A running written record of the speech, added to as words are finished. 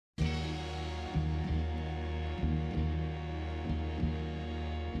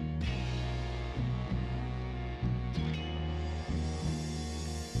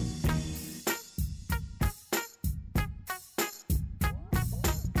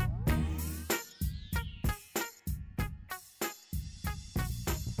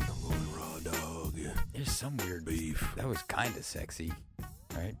some weird beef. That was kind of sexy,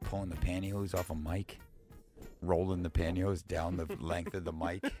 right? Pulling the pantyhose off a mic, rolling the pantyhose down the length of the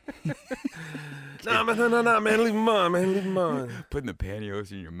mic. No, man, leave him on, man, leave him on. Putting the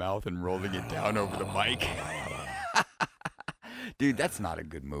pantyhose in your mouth and rolling it down over the mic. Dude, that's not a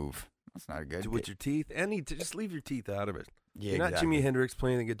good move. That's not a good. With your teeth, just leave your teeth out of it. Yeah, You're not Jimi Hendrix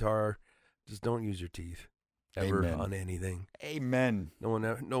playing the guitar. Just don't use your teeth ever on anything. Amen. No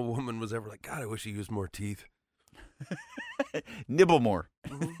woman was ever like, God, I wish he used more teeth. Nibble more.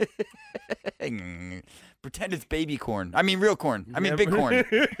 Mm-hmm. Pretend it's baby corn. I mean real corn. I mean big corn.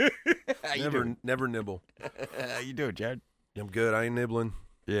 Never nibble. How you doing, Jared? I'm good. I ain't nibbling.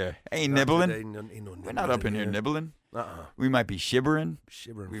 Yeah. Ain't nibbling. Today, ain't no nibbling. We're not up in here nibbling. Uh-uh. We might be shibbering.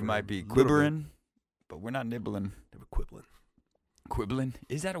 We might be quibbering. But we're not nibbling. Never quibbling. Quibbling?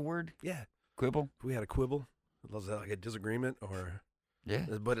 Is that a word? Yeah. Quibble? If we had a quibble, was that like a disagreement or? Yeah.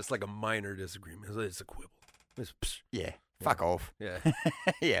 But it's like a minor disagreement. It's a quibble. It's yeah. Fuck off. Yeah.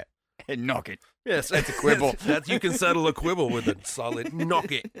 Yeah. And knock it. Yes. That's a quibble. You can settle a quibble with a solid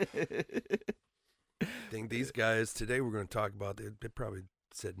knock it. I think these guys today we're going to talk about, they probably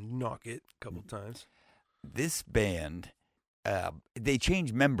said knock it a couple times. This band, they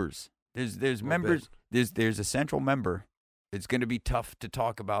change members. There's members. There's a central member. It's going to be tough to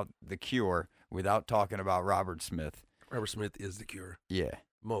talk about The Cure without talking about Robert Smith. Robert Smith is The Cure. Yeah.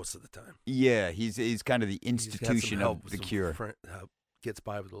 Most of the time. Yeah, he's kind of the institution of The Cure. Gets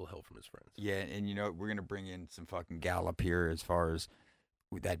by with a little help from his friends. Yeah, and we're going to bring in some fucking Gallup here as far as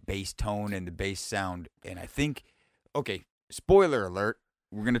with that bass tone and the bass sound. And I think, okay, spoiler alert,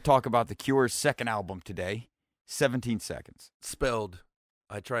 we're going to talk about The Cure's second album today, 17 Seconds. Spelled.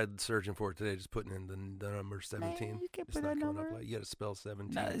 I tried searching for it today, just putting in the number 17. Man, you can't it's put not that coming number. up like, you got to spell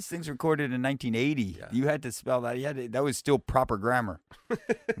 17. No, this thing's recorded in 1980. Yeah. You had to spell that. That was still proper grammar.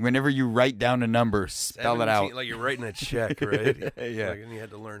 Whenever you write down a number, spell 17, it out. Like you're writing a check, right? Yeah. And you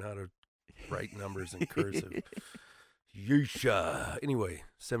had to learn how to write numbers in cursive. Yeesha. Anyway,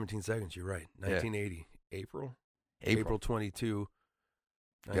 17 seconds, you're right. 1980. April 22,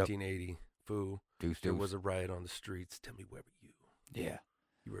 1980. Yep. Foo. Deuce. There was a riot on the streets. Tell me, where were you? Yeah.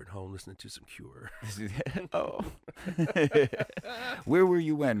 You were at home listening to some Cure. Oh. Where were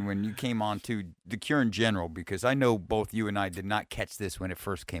you when you came on to The Cure in general? Because I know both you and I did not catch this when it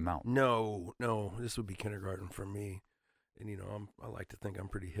first came out. No. This would be kindergarten for me. And, I like to think I'm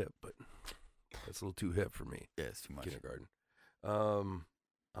pretty hip, but that's a little too hip for me. Yeah, it's too much. Kindergarten.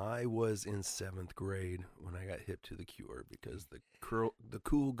 I was in 7th grade when I got hip to The Cure because the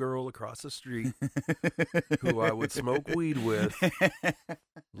cool girl across the street who I would smoke weed with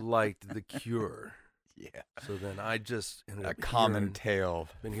liked The Cure. Yeah. So then I just ended up common tale.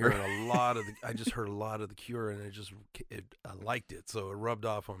 Been hearing I just heard a lot of The Cure and I liked it, so it rubbed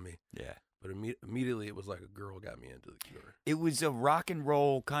off on me. Yeah. But immediately it was like a girl got me into The Cure. It was a rock and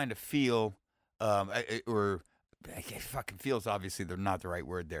roll kind of feel, or fucking feels, obviously they're not the right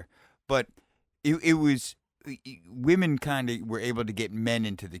word there, but it was women kind of were able to get men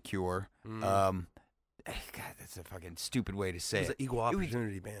into The Cure. God, that's a fucking stupid way to say it. It was an equal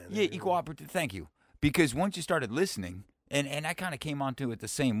opportunity band. Yeah, equal opportunity. Thank you. Because once you started listening, and I kind of came onto it the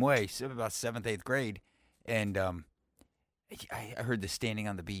same way, so about 7th, 8th grade, and I heard the Standing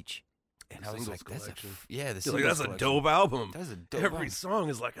on the Beach. And I was like, that's a dope album. That's a dope Every album. song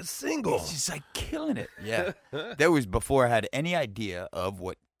is like a single. It's just like killing it. Yeah. That was before I had any idea of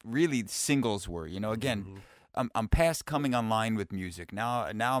what really singles were. Again, I'm past coming online with music. Now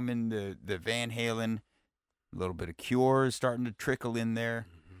I'm in the Van Halen, a little bit of Cure is starting to trickle in there.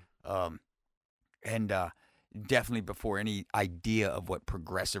 And definitely before any idea of what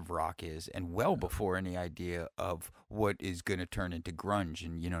progressive rock is, and well before any idea of what is going to turn into grunge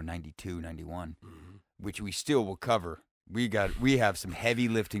in 92, 91, which we still will cover. We have some heavy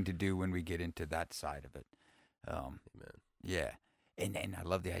lifting to do when we get into that side of it. Yeah, and I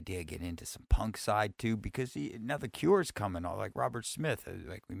love the idea of getting into some punk side too, because now The Cure's coming, like Robert Smith,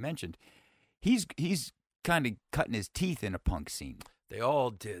 like we mentioned, he's kind of cutting his teeth in a punk scene. They all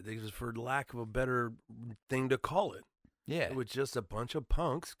did. They just, for lack of a better thing to call it. Yeah. It was just a bunch of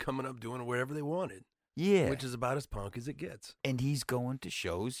punks coming up doing whatever they wanted. Yeah. Which is about as punk as it gets. And he's going to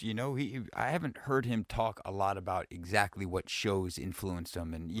shows. I haven't heard him talk a lot about exactly what shows influenced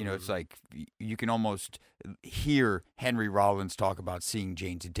him. And, it's like you can almost hear Henry Rollins talk about seeing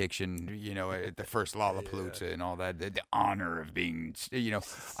Jane's Addiction, at the first Lollapalooza and all that. The honor of being,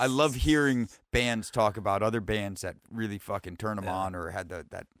 I love hearing bands talk about other bands that really fucking turn them on or had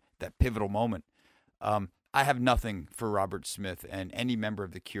that pivotal moment. I have nothing for Robert Smith and any member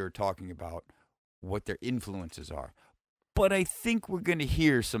of The Cure talking about what their influences are. but I think we're going to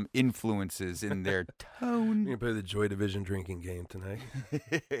hear some influences in their tone. We're going to play the Joy Division drinking game tonight.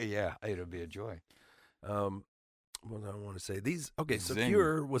 Yeah, it'll be a joy. What do I want to say? So Zing.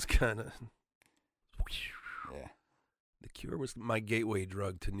 Cure was kind of... Yeah. The Cure was my gateway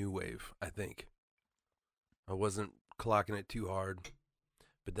drug to new wave, I think. I wasn't clocking it too hard.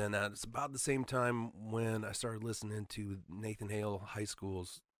 But then it's about the same time when I started listening to Nathan Hale High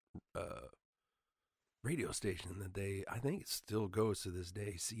School's radio station that I think it still goes to this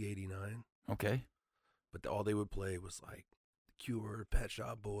day, C89. Okay. But all they would play was like The Cure, Pet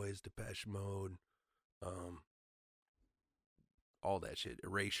Shop Boys, Depeche Mode, all that shit,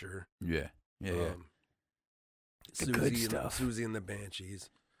 Erasure. Yeah. Yeah. Susie good stuff. Susie and the Banshees.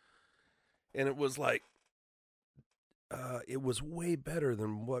 And it was like, it was way better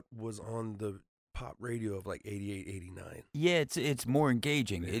than what was on the pop radio of like 88, 89. Yeah, it's more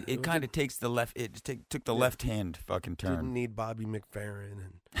engaging. Yeah, It kind of takes the left. Took the left hand fucking turn. Didn't need Bobby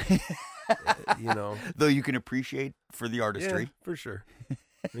McFerrin and Though you can appreciate for the artistry. Yeah, for sure.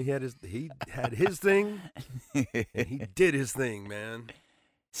 He had his thing, and he did his thing, man.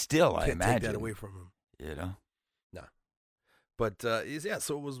 Still, Can't I imagine take that away from him. No. But so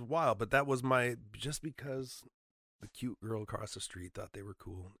it was wild. But that was just because the cute girl across the street thought they were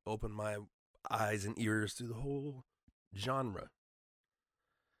cool, opened my eyes and ears to the whole genre.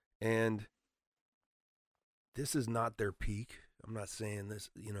 And this is not their peak. I'm not saying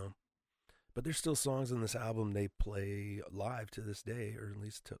this, but there's still songs in this album they play live to this day, or at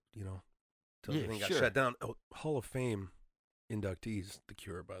least till everything got shut down. Oh, Hall of Fame inductees, The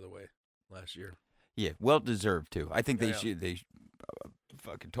Cure, by the way, last year. Yeah, well deserved too. I think they should. They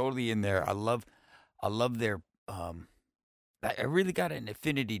fucking totally in there. I love their. I really got an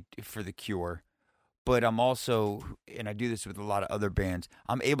affinity for The Cure, but I'm also, and I do this with a lot of other bands,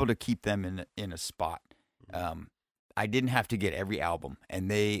 I'm able to keep them in a spot. I didn't have to get every album, and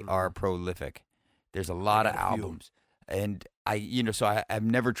they are prolific. There's a lot of albums, and I've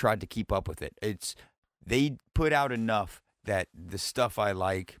never tried to keep up with it. They put out enough that the stuff I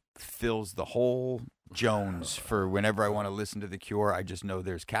like fills the whole Jones for whenever I want to listen to The Cure. I just know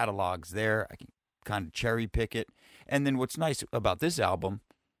there's catalogs there. I can kind of cherry pick it. And then what's nice about this album,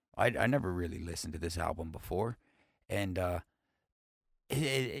 I never really listened to this album before. And,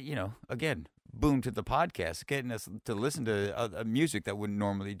 again, boom to the podcast, getting us to listen to music that wouldn't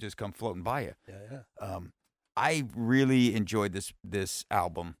normally just come floating by you. Yeah. I really enjoyed this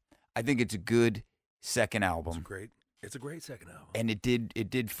album. I think it's a good second album. It's a great second album. And it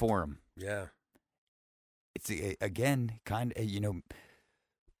did for him. Yeah. It's, again, kind of,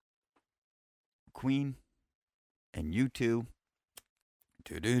 Queen and U2.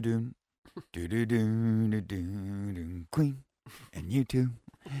 Do-do-do. Do-do-do. Queen and U2.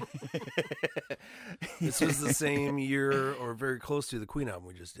 This was the same year or very close to the Queen album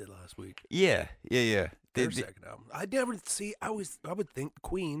we just did last week. Yeah. Their second album. I would think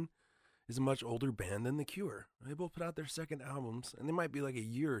Queen is a much older band than The Cure. They both put out their second albums, and they might be like a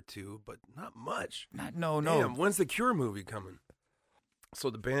year or two, but not much. No. Damn, when's the Cure movie coming? So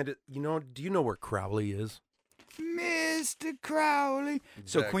the band, do you know where Crowley is? Mr. Crowley. Exactly.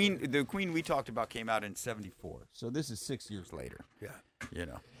 So the Queen we talked about came out in 1974. So this is 6 years later. Yeah. They're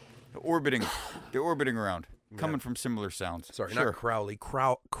orbiting around, coming from similar sounds. Sorry, not Crowley.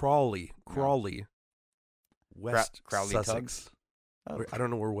 Crawley. West Crowley Sussex. Tugs? Oh. I don't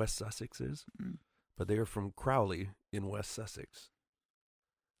know where West Sussex is, but they are from Crowley in West Sussex.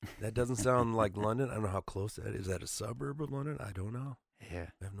 That doesn't sound like London. I don't know how close that is. Is that a suburb of London? I don't know. Yeah.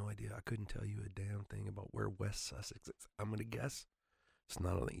 I have no idea. I couldn't tell you a damn thing about where West Sussex is. I'm going to guess it's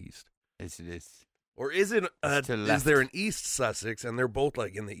not on the east. It is. Or is it? Is there an East Sussex and they're both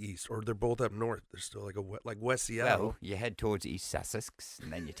like in the east, or they're both up north? They're still like West Seattle. Well, you head towards East Sussex,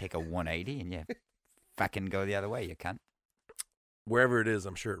 and then you take a 180, and you fucking go the other way. You can't. Wherever it is,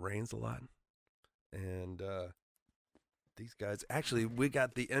 I'm sure it rains a lot. And these guys, actually, we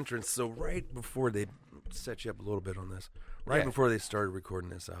got the entrance. So right before they set you up a little bit on this, before they started recording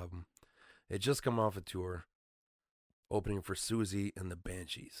this album, they just come off a tour opening for Susie and the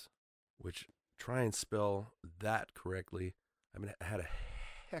Banshees, which, try and spell that correctly. I mean, I had a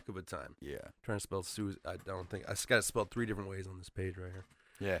heck of a time. Yeah. Trying to spell Susie. I don't think I got it spelled 3 different ways on this page right here.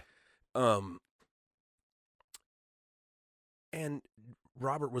 Yeah. And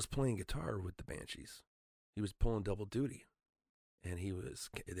Robert was playing guitar with the Banshees. He was pulling double duty, and he's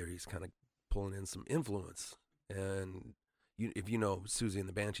kind of pulling in some influence. And if you know Susie and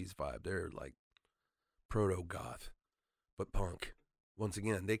the Banshees vibe, they're like proto-goth, but punk. Once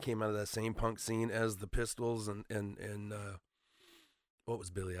again, they came out of that same punk scene as the Pistols and what was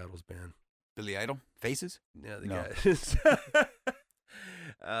Billy Idol's band? Billy Idol? Faces? Yeah, the No.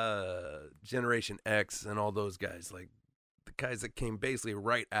 guys. Generation X and all those guys, like the guys that came basically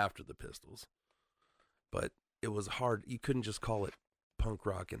right after the Pistols. But it was hard. You couldn't just call it punk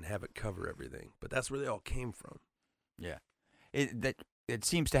rock and have it cover everything. But that's where they all came from. Yeah. It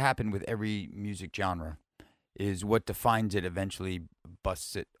seems to happen with every music genre, is what defines it eventually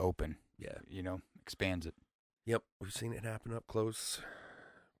busts it open. Yeah. You know, expands it. Yep, we've seen it happen up close.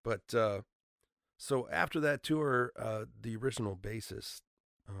 But so after that tour, the original bassist,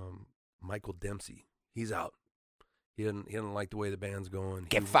 Michael Dempsey, he's out. He didn't like the way the band's going.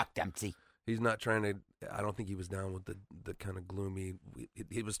 Get fucked, Dempsey. He's not trying to. I don't think he was down with the kind of gloomy.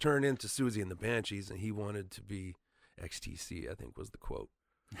 He was turned into Susie and the Banshees, and he wanted to be XTC. I think was the quote.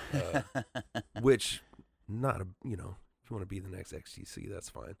 Which, not a if you want to be the next XTC, that's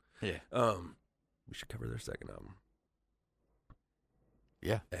fine. Yeah. We should cover their second album.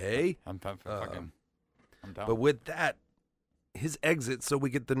 Yeah. Hey, I'm down. But with that, his exit, so we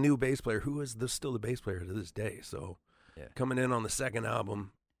get the new bass player, who is still the bass player to this day. So coming in on the second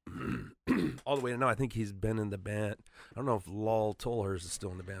album, all the way to now, I think he's been in the band. I don't know if Lol Tolhurst is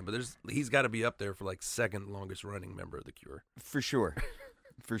still in the band, but he's got to be up there for like second longest running member of the Cure. For sure.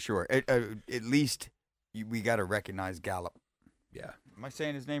 For sure. At least we got to recognize Gallup. Yeah. Am I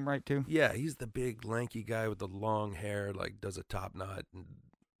saying his name right, too? Yeah, he's the big, lanky guy with the long hair, like does a top knot, and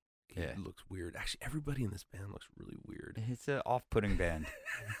he looks weird. Actually, everybody in this band looks really weird. It's an off-putting band.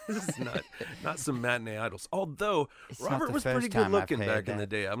 This is not some matinee idols. Although, It's Robert not the was pretty first good time I've looking heard back in that.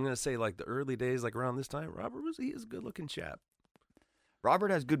 the day. I'm going to say, like, the early days, like around this time, he is a good-looking chap.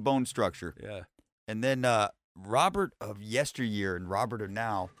 Robert has good bone structure. Yeah. And then Robert of yesteryear and Robert of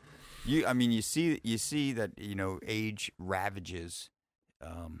now, you see that, age ravages,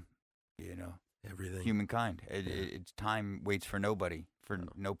 Everything. humankind. It's time waits for nobody, for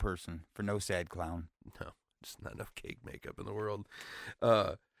no person, for no sad clown. No, just not enough cake makeup in the world.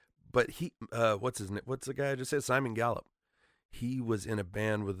 But he, what's his name? What's the guy I just said? Simon Gallup. He was in a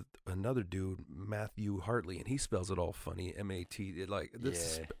band with another dude, Matthew Hartley, and he spells it all funny, M-A-T.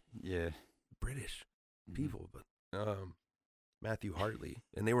 British people, but Matthew Hartley,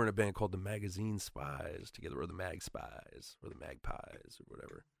 and they were in a band called the Magazine Spies together, or the Mag Spies, or the Magpies, or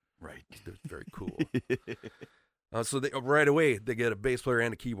whatever. Right. It's very cool. So they right away they get a bass player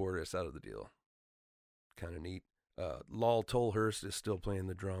and a keyboardist out of the deal. Kind of neat. Lol Tolhurst is still playing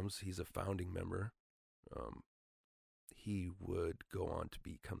the drums. He's a founding member. He would go on to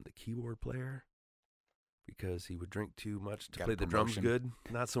become the keyboard player because he would drink too much to play the drums good.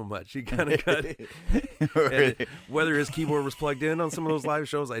 Not so much. He kind of got it. Whether his keyboard was plugged in on some of those live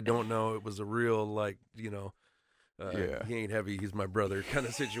shows, I don't know. It was a real, he ain't heavy, he's my brother kind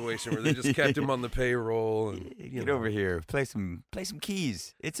of situation where they just kept him on the payroll. And, Get over here. Play some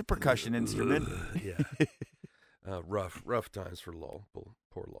keys. It's a percussion instrument. Yeah. Rough times for Lol.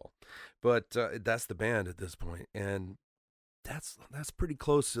 Poor Lol. But that's the band at this point, and that's pretty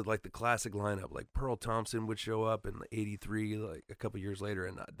close to like the classic lineup. Like Pearl Thompson would show up in '83, like a couple years later,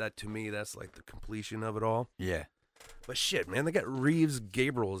 and that to me that's like the completion of it all. Yeah. But shit, man, they got Reeves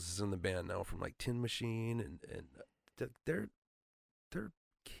Gabriels is in the band now from like Tin Machine, and they're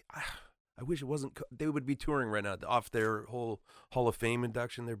I wish it wasn't. They would be touring right now off their whole Hall of Fame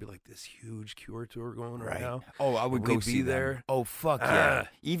induction. There'd be like this huge Cure tour going right now. Oh, I would go We'd see be them. there. Oh, fuck yeah!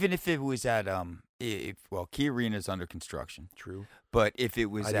 Even if it was at Key Arena's under construction. True. But if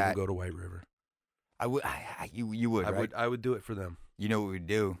it was I'd even go to White River. I would. You would. Right? I would do it for them. You know what we'd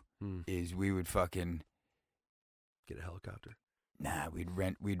do is we would fucking get a helicopter. Nah, we'd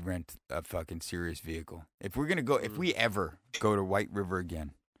rent a fucking serious vehicle. If we're gonna go, if we ever go to White River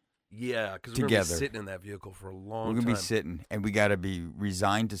again. Yeah, because we're going to be sitting in that vehicle for a long time. We're going to be sitting, and we got to be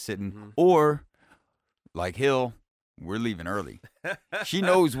resigned to sitting. Or, like Hill, we're leaving early. She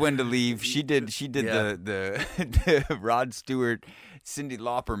knows when to leave. She did the Rod Stewart, Cyndi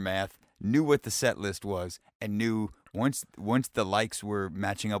Lauper math, knew what the set list was, and knew once the likes were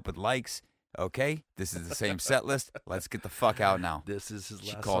matching up with likes, okay, this is the same set list. Let's get the fuck out now. This is his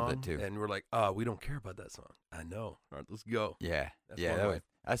last song. She called it, too. And we're like, we don't care about that song. I know. All right, let's go. Yeah.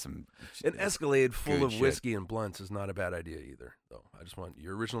 That's some... An Escalade full of whiskey and blunts is not a bad idea either, though. I just want...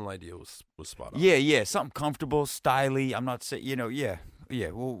 Your original idea was spot on. Yeah. Something comfortable, stylish. I'm not saying... Yeah.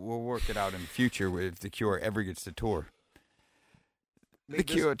 We'll work it out in the future if the Cure ever gets to tour.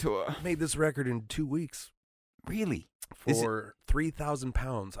 Cure tour. Made this record in 2 weeks. Really? For 3,000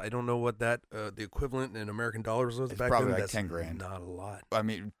 pounds. I don't know what that the equivalent in American dollars was back probably then. Like 10 grand. Not a lot. I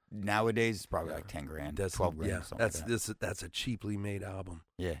mean, nowadays it's probably like 10 grand. That's 12 grand. Yeah, Something like that's a cheaply made album.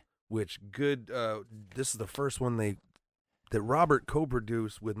 Yeah. Which good. This is the first one they that Robert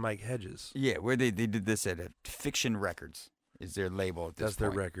co-produced with Mike Hedges. Yeah, where they did this at Fiction Records is their label at this That's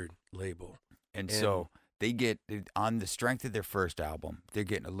point. their record label. And so they get, on the strength of their first album, they're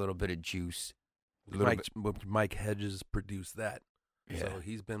getting a little bit of juice. Mike Hedges produced that. Yeah. So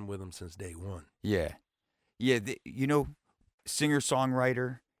he's been with them since day one. Yeah. Yeah,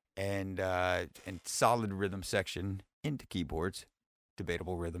 singer-songwriter and solid rhythm section into keyboards,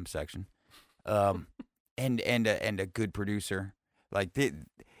 debatable rhythm section, and a good producer. Like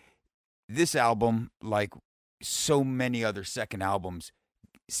this album, like so many other second albums,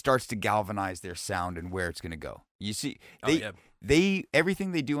 starts to galvanize their sound and where it's going to go. You see, they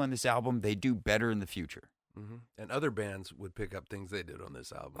everything they do on this album, they do better in the future. Mm-hmm. And other bands would pick up things they did on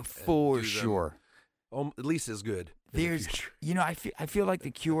this album for sure. At least as good. There's, I feel like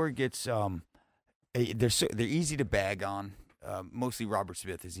the Cure gets they're easy to bag on. Mostly Robert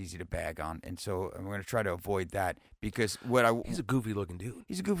Smith is easy to bag on, and so I'm going to try to avoid that because he's a goofy looking dude.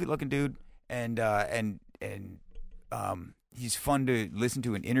 He's a goofy looking dude, and he's fun to listen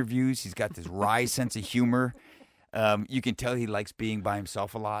to in interviews. He's got this wry sense of humor. You can tell he likes being by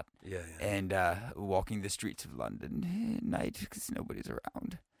himself a lot. Yeah. And walking the streets of London at night because nobody's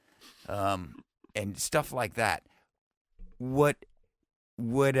around. And stuff like that. What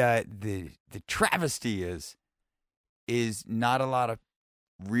the travesty is not a lot of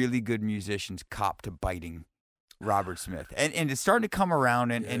really good musicians cop to biting Robert Smith. And it's starting to come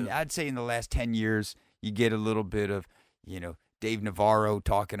around, and I'd say in the last 10 years, you get a little bit of, Dave Navarro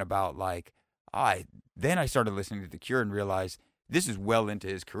talking about then I started listening to The Cure and realized this is well into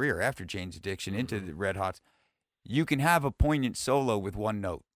his career after Jane's Addiction, into the Red Hots. You can have a poignant solo with one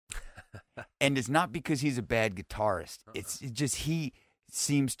note. And it's not because he's a bad guitarist. It's just he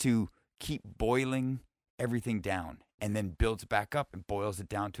seems to keep boiling everything down and then builds back up and boils it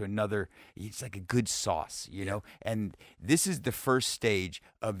down to another. It's like a good sauce, know? And this is the first stage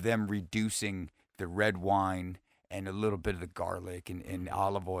of them reducing the red wine and a little bit of the garlic and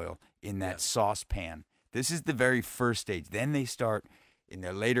olive oil in that saucepan. This is the very first stage. Then they start, in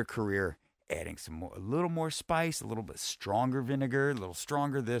their later career, adding a little more spice, a little bit stronger vinegar, a little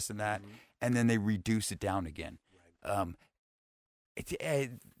stronger this and that, and then they reduce it down again.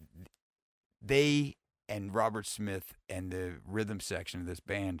 They and Robert Smith and the rhythm section of this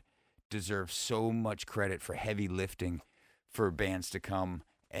band deserve so much credit for heavy lifting for bands to come,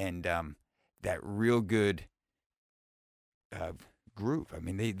 and that real good groove. I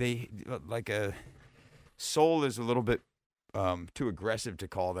mean, they like a soul is a little bit too aggressive to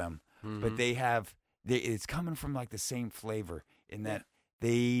call them, but it's coming from like the same flavor in that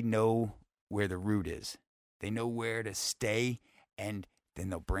they know where the root is. They know where to stay, and then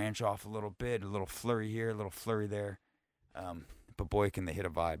they'll branch off a little bit, a little flurry here, a little flurry there. But boy, can they hit a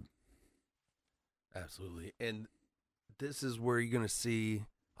vibe. Absolutely. And this is where you're going to see,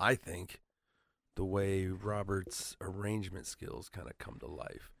 I think, the way Robert's arrangement skills kind of come to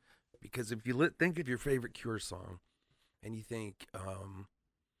life. Because if you think of your favorite Cure song and you think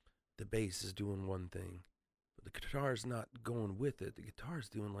the bass is doing one thing, but the guitar's not going with it. The guitar's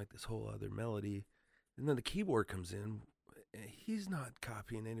doing like this whole other melody. And then the keyboard comes in. He's not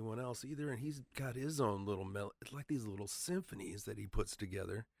copying anyone else either, and he's got his own little It's like these little symphonies that he puts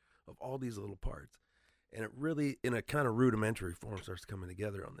together of all these little parts. And it really, in a kind of rudimentary form, starts coming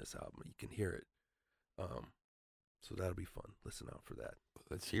together on this album. You can hear it. So that'll be fun. Listen out for that.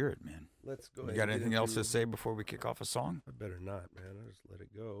 Let's hear it, man. Let's go. You got anything else to say before we kick off a song? I better not, man. I'll just let it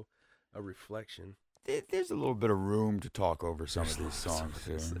go. A reflection. There's a little bit of room to talk over some of these songs.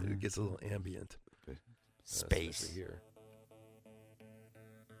 It gets a little ambient. Space. Here.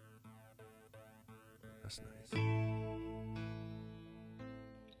 That's nice.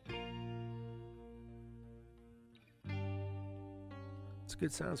 It's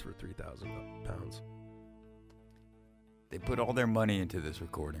good sounds for 3,000 pounds. They put all their money into this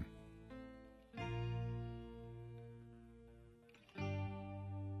recording.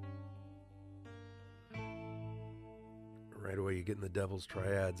 Right away, you're getting the Devil's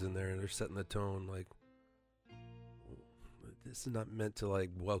Triads in there, and they're setting the tone like, this is not meant to like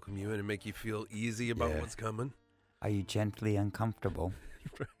welcome you in and make you feel easy about what's coming. Are you gently uncomfortable?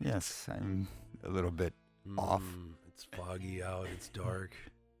 Right. Yes, I'm a little bit off. It's foggy out. It's dark.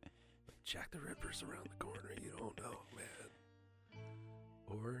 Jack the Ripper's around the corner. You don't know, man.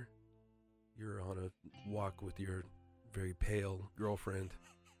 Or you're on a walk with your very pale girlfriend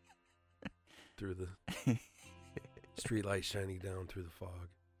through the street light shining down through the fog.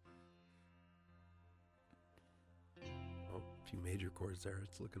 Oh, a few major chords there.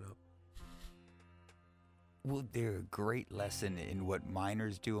 It's looking up. Well, they're a great lesson in what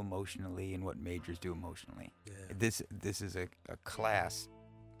minors do emotionally and what majors do emotionally. Yeah. This is a class,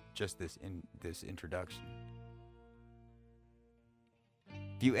 just this introduction.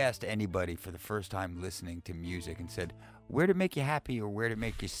 If you asked anybody for the first time listening to music and said, where to make you happy or where to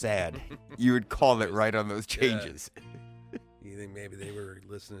make you sad, you would call it right on those changes. Yeah. You think maybe they were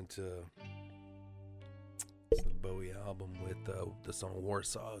listening to the Bowie album with the song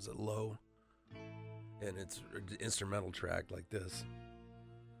Warsaw? Is it low? And it's an instrumental track like this.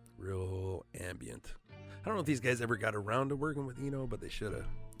 Real ambient. I don't know if these guys ever got around to working with Eno, but they should have.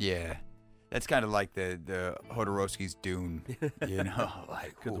 Yeah. That's kind of like the Jodorowsky's Dune, you know?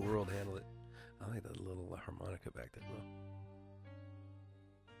 Like, could the world handle it? I like that little harmonica back there,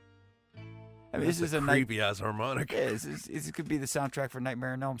 though. I mean, this is a creepy ass harmonica. Yeah, this could be the soundtrack for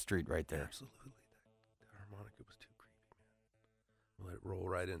Nightmare on Elm Street right there. Absolutely. That harmonica was too creepy, man. We'll let it roll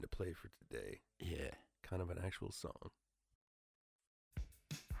right into play for today. Yeah. Kind of an actual song.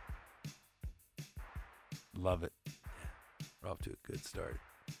 Love it. Yeah. We're off to a good start.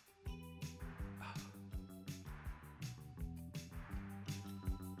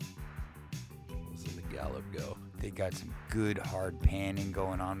 Listen to Gallup go. They got some good hard panning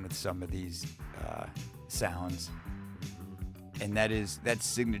going on with some of these sounds. And that's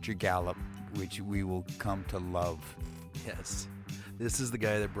signature Gallup, which we will come to love. Yes. This is the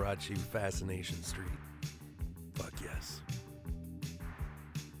guy that brought you Fascination Street. Fuck yes.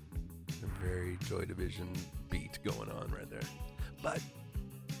 A very Joy Division beat going on right there. But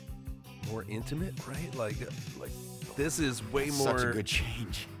more intimate, right? Like this is way more... Such a good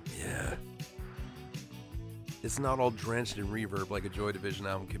change. Yeah. It's not all drenched in reverb like a Joy Division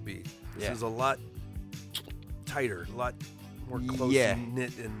album could be. This is a lot tighter, a lot more closely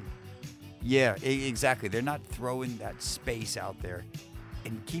knit and... Yeah, exactly. They're not throwing that space out there.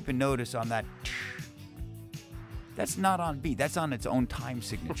 And keep a notice on that. That's not on beat. That's on its own time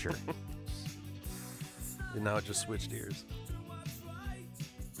signature. And now it just switched ears.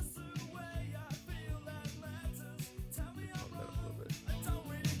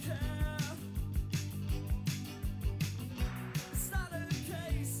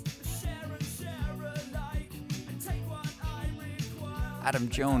 Adam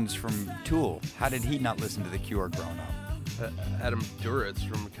Jones from Tool. How did he not listen to The Cure growing up? Adam Duritz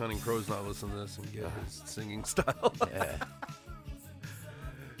from Counting Crows not listen to this and get his singing style. Yeah.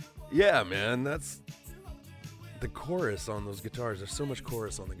 Yeah, man, that's the chorus on those guitars. There's so much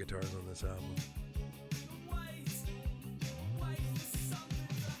chorus on the guitars on this album.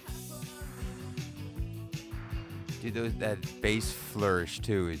 Dude, that bass flourish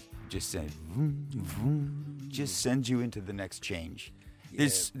too is just saying, vroom, vroom, just sends you into the next change. Yeah.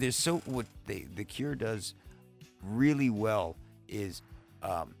 There's so what the Cure does really well is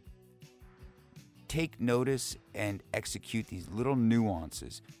take notice and execute these little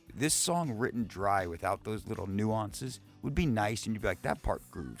nuances. This song written dry without those little nuances would be nice, and you'd be like, that part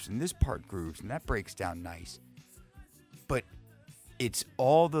grooves, and this part grooves, and that breaks down nice. But it's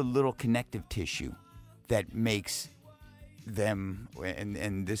all the little connective tissue that makes them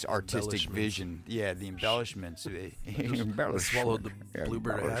and this artistic vision. Yeah, the embellishments. Swallowed the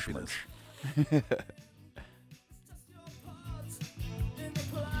bluebird of happiness.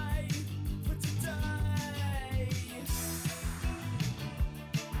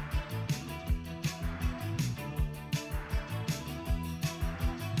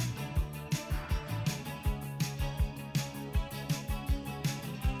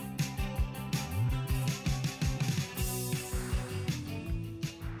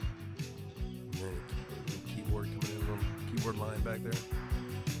 Line back there.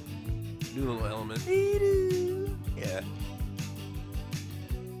 New little element. Yeah.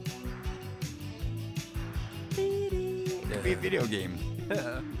 It could be a video game.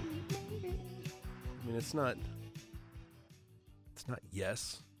 Yeah. I mean, it's not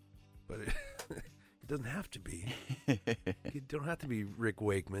yes, but it doesn't have to be. You don't have to be Rick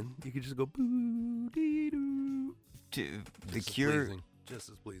Wakeman. You could just go boo dee doo. The Cure, just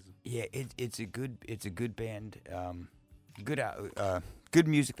as pleasing. Yeah, it's a good band. Good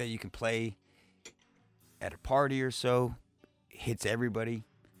music that you can play at a party or so. Hits everybody.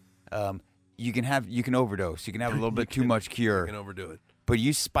 You can overdose. You can have a little bit too much Cure. You can overdo it. But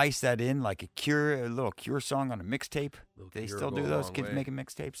you spice that in like a little Cure song on a mixtape. They still do those. Kids making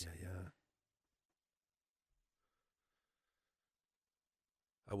mixtapes. Yeah.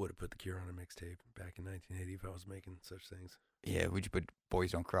 I would have put the Cure on a mixtape back in 1980 if I was making such things. Yeah, would you put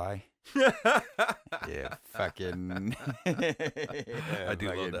Boys Don't Cry? Yeah, fucking. I do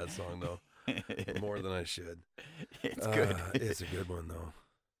love that song, though. More than I should. It's good. It's a good one,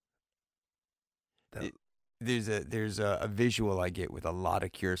 though. there's a visual I get with a lot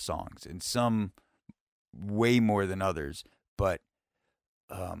of Cure songs, and some way more than others. But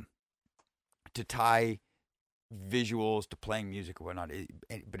to tie visuals to playing music or whatnot,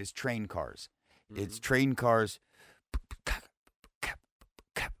 but it's train cars. Mm-hmm. It's train cars.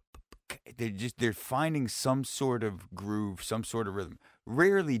 They're finding some sort of groove, some sort of rhythm.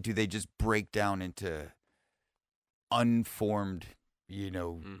 Rarely do they just break down into unformed,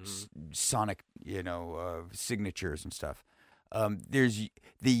 sonic, signatures and stuff.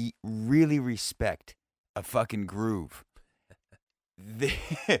 They really respect a fucking groove.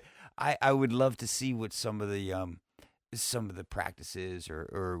 I would love to see what some of the practices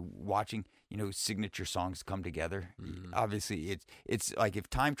or watching, signature songs come together. Mm-hmm. Obviously, it's like if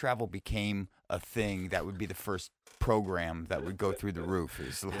time travel became a thing, that would be the first program that would go through the roof.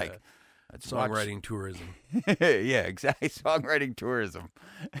 It's like songwriting tourism. Yeah, exactly. Songwriting tourism.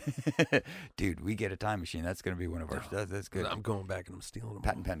 Dude, we get a time machine. That's going to be one of our. That's good. I'm going back and I'm stealing them.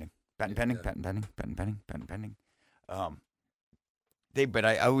 Patent pending. But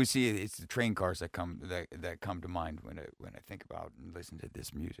I always see it's the train cars that come to mind when I think about and listen to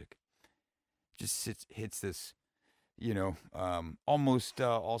this music. Just hits this, almost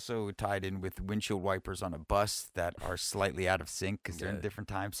also tied in with windshield wipers on a bus that are slightly out of sync because they're in different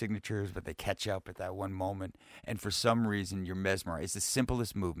time signatures, but they catch up at that one moment. And for some reason, you're mesmerized. It's the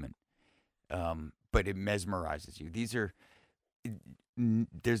simplest movement, but it mesmerizes you.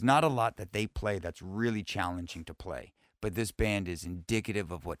 There's not a lot that they play that's really challenging to play. But this band is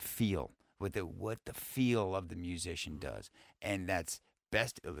indicative of what the feel of the musician does, and that's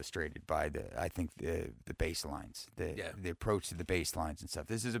best illustrated by the bass lines, the approach to the bass lines and stuff.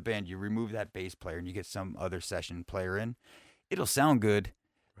 This is a band, you remove that bass player and you get some other session player in, it'll sound good,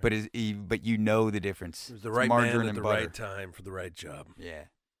 right. but you know the difference. There's the right man at the right time for the right job. Yeah,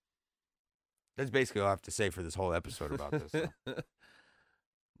 that's basically all I have to say for this whole episode about this. So.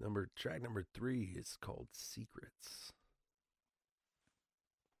 Track number 3 is called Secrets.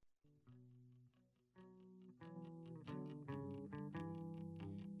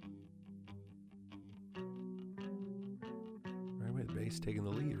 The bass taking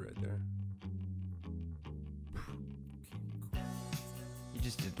the lead right there. You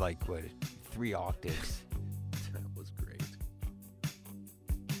just did 3 octaves. That was great.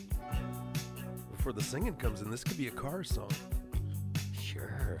 Before the singing comes in, this could be a car song.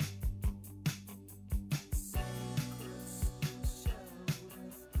 Sure.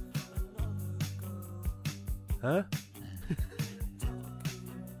 Huh?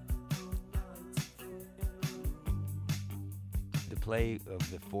 Play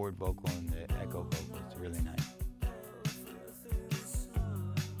of the forward vocal and the echo vocal is really nice.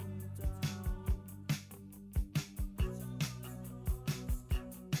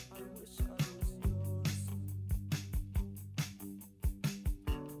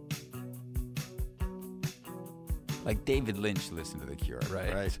 Like David Lynch listened to The Cure,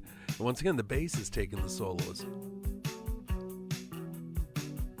 right? Once again, the bass is taking the solos.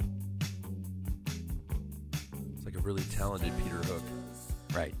 Really talented Peter Hook.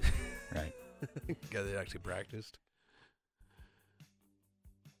 Right. Guy that actually practiced.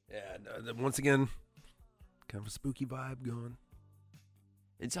 Yeah, once again, kind of a spooky vibe going.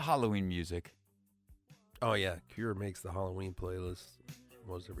 It's a Halloween music. Oh, yeah. Cure makes the Halloween playlist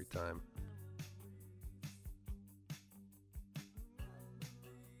almost every time.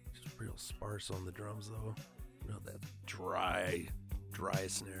 Just real sparse on the drums, though. That dry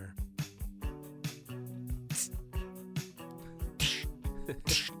snare.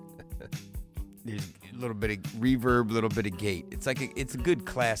 There's a little bit of reverb, a little bit of gate. It's a good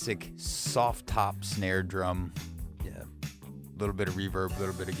classic soft top snare drum. Yeah. A little bit of reverb, a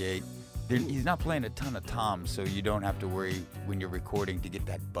little bit of gate. He's not playing a ton of toms, so you don't have to worry when you're recording to get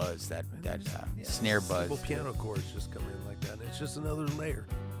that buzz, that snare buzz. Simple piano chords just come in like that. And it's just another layer.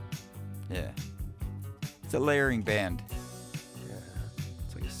 Yeah. It's a layering band. Yeah.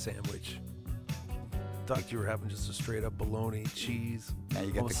 It's like a sandwich. Thought you were having just a straight up bologna, cheese. Now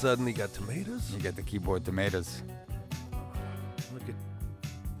you got all of a sudden you got tomatoes. You got the keyboard tomatoes. Look at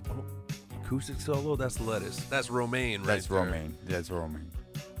acoustic solo. That's lettuce. That's romaine, right? That's romaine. That's romaine.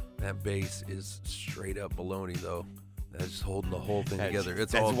 That bass is straight up bologna, though. That's just holding the whole thing together.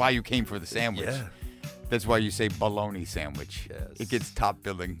 That's why you came for the sandwich. Yeah. That's why you say bologna sandwich. Yes. It gets top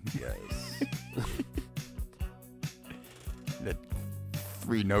billing. Yes. That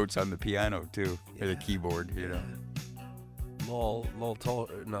 3 notes on the piano too, or the keyboard, Lol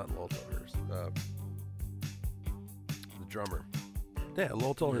Tolhurst, the drummer. Yeah,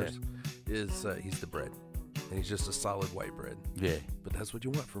 Lol Tolhurst is he's the bread. and he's just a solid white bread. Yeah. But that's what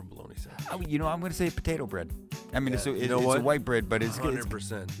you want from a bologna sandwich. I'm going to say potato bread. I mean, Yeah, it's a white bread, but it's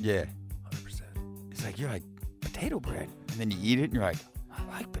 100%. Yeah. 100%. It's like, you're like, potato bread. And then you eat it, and you're like, I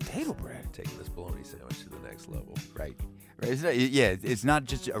like potato bread. Taking this bologna sandwich to the next level. Right. It's not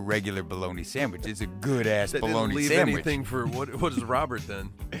just a regular bologna sandwich. It's a good-ass They bologna didn't leave sandwich. anything for, what is Robert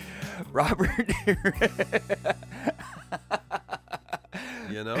then? Robert.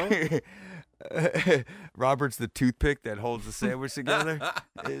 You know? Robert's the toothpick that holds the sandwich together.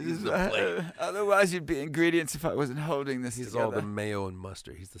 He's the plate. Otherwise, you'd be ingredients if I wasn't holding this He's together. all the mayo and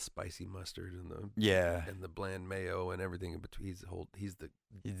mustard. He's the spicy mustard and the bland mayo and everything in between. He's the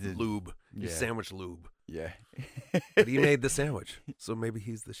lube. He's sandwich lube. Yeah. But he made the sandwich, so maybe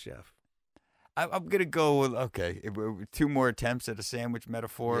he's the chef. I'm gonna go with two more attempts at a sandwich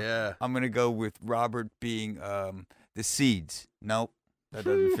metaphor. Yeah. I'm gonna go with Robert being the seeds. Nope. That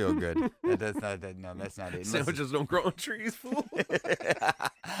doesn't feel good. No, that's not it. Sandwiches don't grow on trees, fool.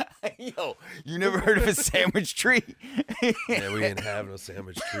 Yo, you never heard of a sandwich tree? Yeah, we didn't have no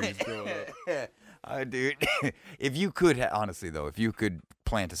sandwich trees growing up. Dude, if you could, honestly though, if you could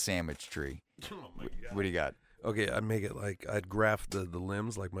plant a sandwich tree, what do you got? Okay, I'd make it like I'd graft the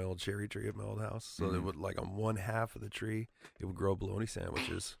limbs like my old cherry tree at my old house. So it would, like, on one half of the tree, it would grow bologna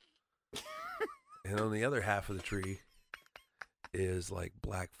sandwiches. And on the other half of the tree is like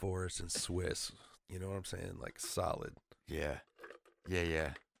Black Forest and Swiss. You know what I'm saying? Like solid. Yeah.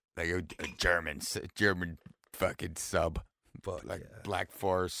 Like a German fucking sub. Fuck like yeah. Black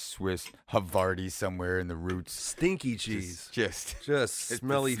Forest, Swiss, Havarti somewhere in the roots. Stinky cheese. Just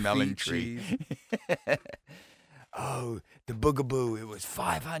smelly smelling feet tree. cheese. Oh, the boogaboo. It was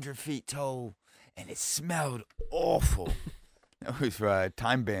 500 feet tall, and it smelled awful. That was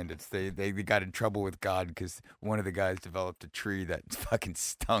Time Bandits. They got in trouble with God because one of the guys developed a tree that fucking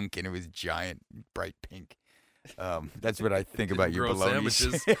stunk, and it was giant, bright pink. That's what I think about your bologna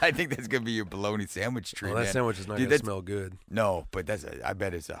sandwiches. I think that's gonna be your bologna sandwich tree. Well, that man. sandwich is not Dude, gonna smell good. No, but I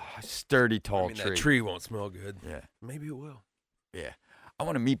bet it's a sturdy, tall tree. That tree won't smell good. Yeah, maybe it will. Yeah, I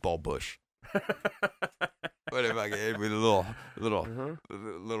want a meatball bush. What if I get with a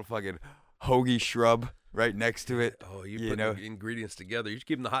little fucking hoagie shrub right next to it? Oh, you put the ingredients together. You're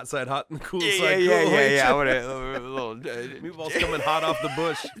keeping the hot side hot and the cool side cool. Yeah. I want a little meatballs coming hot off the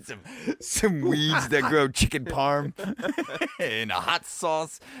bush. Some weeds that grow chicken parm and a hot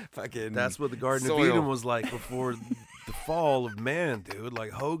sauce. Fucking. That's what the Garden of Eden was like before the fall of man, dude.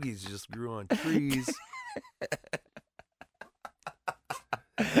 Like hoagies just grew on trees.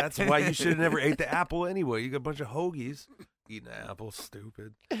 That's why you should have never ate the apple anyway. You got a bunch of hoagies eating an apple.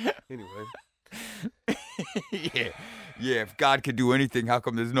 Stupid. Anyway. Yeah. If God could do anything, how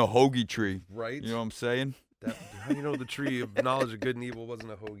come there's no hoagie tree? Right. You know what I'm saying? How you know the tree of knowledge of good and evil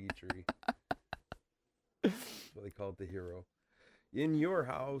wasn't a hoagie tree? That's what they called the hero. In your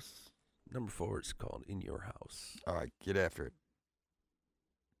house. Number 4 is called In Your House. All right, get after it.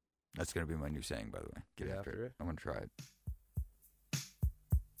 That's gonna be my new saying, by the way. Get after it. I'm gonna try it.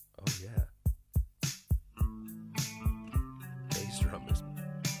 Oh yeah. Bass drum is.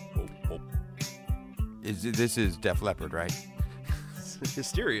 This is Def Leppard, right?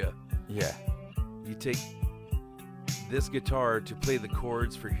 Hysteria. Yeah. You take this guitar to play the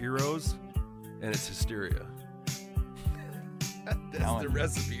chords for Heroes, and it's Hysteria. That's the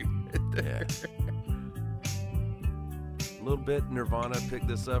recipe right there. A little bit Nirvana picked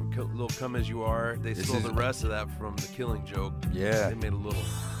this up. A little Come As You Are. They stole the rest of that from The Killing Joke. Yeah. They made a little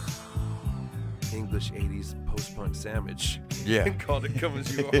English 80s post-punk sandwich. Yeah. And called it Come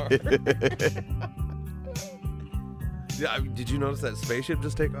As You Are. Yeah, did you notice that spaceship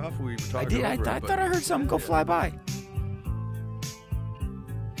just take off? We were talking I thought I heard something go fly by.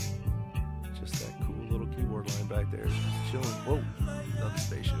 Just that cool little keyboard line back there, just chilling. Whoa, another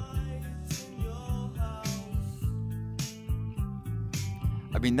spaceship.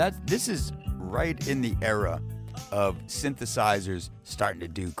 I mean, this is right in the era of synthesizers starting to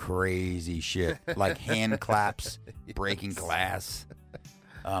do crazy shit, like hand claps, breaking glass.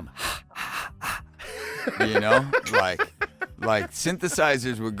 You know, like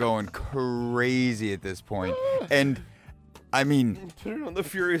synthesizers were going crazy at this point, and I mean, put it on the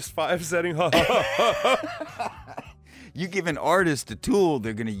Furious 5 setting. You give an artist a tool,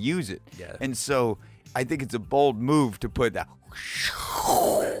 they're gonna use it, and so I think it's a bold move to put that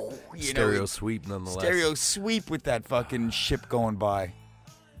stereo sweep, nonetheless. Stereo sweep with that fucking ship going by.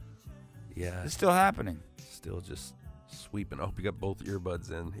 Yeah, it's still happening. Still just sweeping. I hope you got both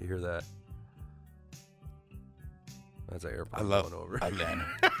earbuds in. You hear that? That's our airplane going over.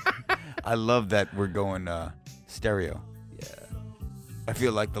 I love that we're going stereo. Yeah. I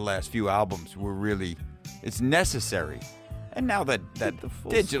feel like the last few albums were really It's necessary. And now that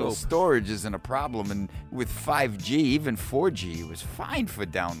digital scope. storage isn't a problem, and with 5G, even 4G, it was fine for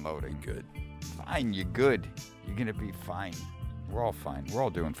downloading. Good. Fine, you're good. You're going to be fine. We're all fine. We're all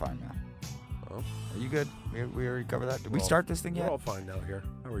doing fine now. Well, Are you good? We already covered that? Did we Well, start this thing yet? we're all fine down here.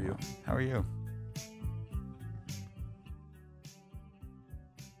 How are you? How are you?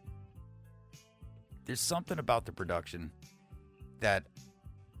 There's something about the production that,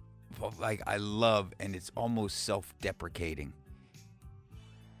 like, I love, and it's almost self-deprecating.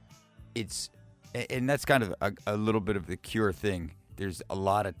 And that's kind of a little bit of the Cure thing. There's a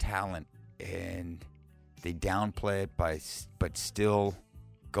lot of talent, and they downplay it but still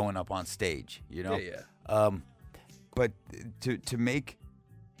going up on stage, you know? Yeah. But to make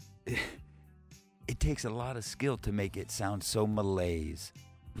it takes a lot of skill to make it sound so malaise,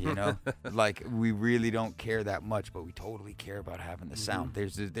 you know? Like, we really don't care that much, but we totally care about having the sound.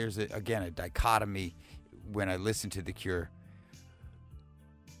 There's again a dichotomy when I listen to The Cure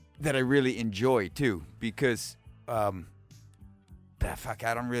that I really enjoy too, because I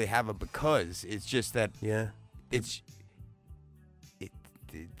don't really have a because. It's just that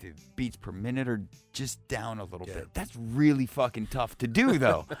the beats per minute are just down a little bit. That's really fucking tough to do,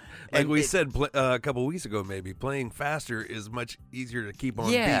 though. Like we said a couple weeks ago, maybe playing faster is much easier to keep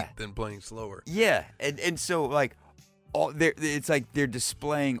on beat than playing slower. Yeah, and so like it's like they're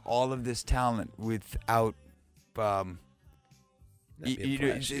displaying all of this talent without they're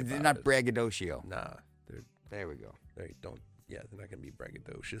not braggadocio. Nah, there we go. they don't. Yeah, they're not gonna be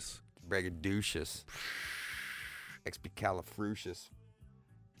braggadocious. Braggadocious. Expicalifrucious.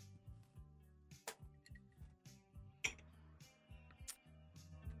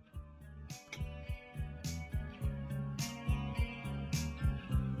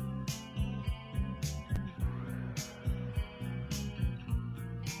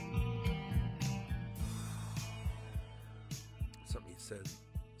 Something you said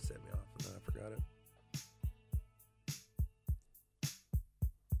set me off, and then I forgot it.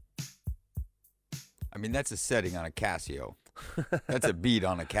 I mean, that's a setting on a Casio. That's a beat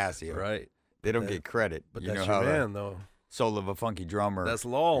on a Casio. Right. They don't get credit. But you that's know your how man, though. Soul of a Funky Drummer. That's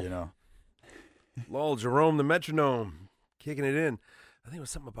Lol. You know. Lol, Jerome the metronome, kicking it in. I think it was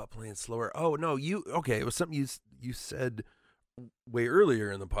something about playing slower. Oh, no, it was something you said way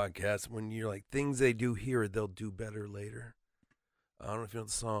earlier in the podcast when you're like, things they do here, they'll do better later. I don't know if you know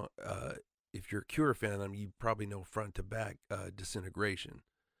the song. If you're a Cure fan, you probably know front to back, Disintegration.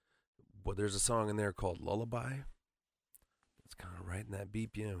 But there's a song in there called Lullaby. It's kind of right in that beat,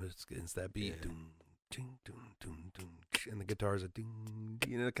 it's that beat. Yeah. Doom, ding, doom, doom, doom, and the guitars are ding,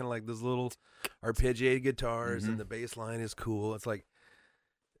 kind of like those little arpeggiated guitars, and the bass line is cool. It's like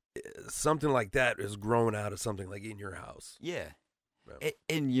something like that is grown out of something like In Your House. Yeah. Yeah.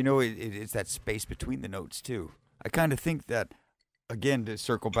 And you know, it's that space between the notes too. I kind of think that, again, to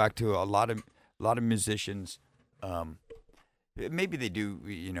circle back to a lot of musicians, maybe they do,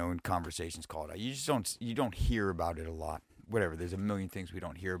 you know, in conversations call it out. You don't hear about it a lot. Whatever, there's a million things we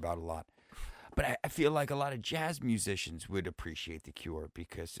don't hear about a lot. But I feel like a lot of jazz musicians would appreciate The Cure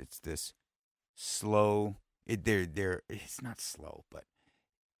because it's this slow. It's not slow, but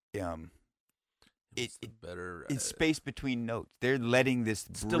it's better. It's space between notes. They're letting this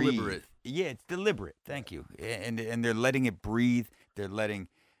breathe. Deliberate. Yeah, it's deliberate. Thank you. And they're letting it breathe. They're letting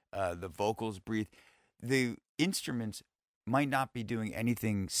the vocals breathe. The instruments might not be doing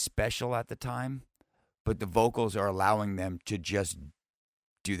anything special at the time, but the vocals are allowing them to just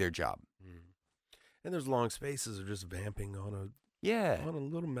do their job. And there's long spaces of just vamping on a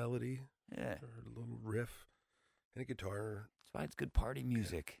little melody, or a little riff, and a guitar. That's why it's good party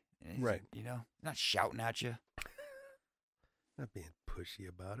music. Right. You know, not shouting at you. Not being pushy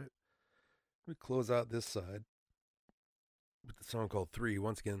about it. We close out this side with the song called 3.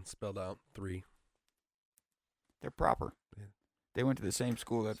 Once again, spelled out 3. They're proper. Yeah. They went to the same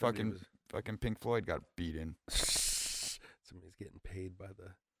school that Somebody fucking Pink Floyd got beat in. Somebody's getting paid by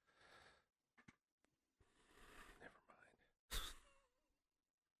the... Never mind.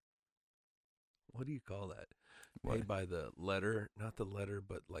 What do you call that? What? Paid by the letter, not the letter,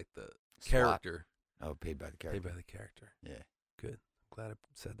 but like the Slot. character. Oh, paid by the character. Paid by the character. Yeah. Good. I'm glad I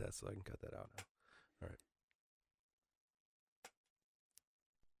said that so I can cut that out now. All right.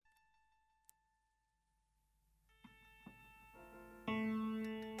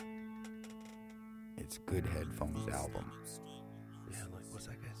 It's a good headphones album. Yeah, like, what's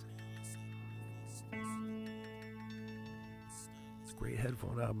that guy say? It's a great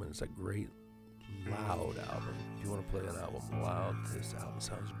headphone album, and it's a great loud album. If you want to play an album loud, this album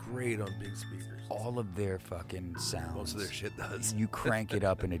sounds great on big speakers. All of their fucking sounds. Most of their shit does. You crank it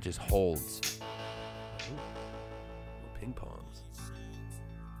up and it just holds. Little ping pongs.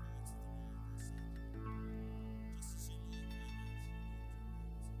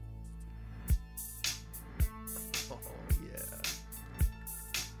 Oh, yeah.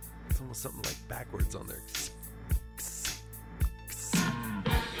 It's almost something like backwards on there.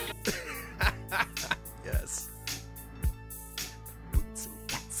 Yes. Boots and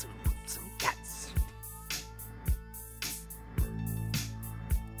cats and boots and cats.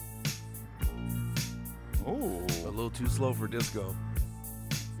 Oh. A little too slow for disco.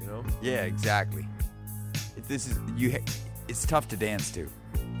 You know? Yeah, exactly. It's tough to dance to.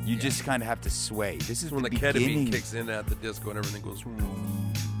 You just kind of have to sway. This is when the beginning. ketamine kicks in at the disco and everything goes.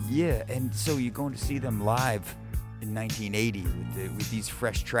 Yeah, and so you're going to see them live in 1980 with these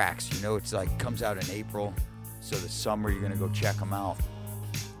fresh tracks. You know, it's like comes out in April, so the summer you're gonna go check them out.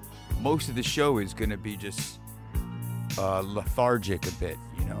 Most of the show is gonna be just lethargic a bit.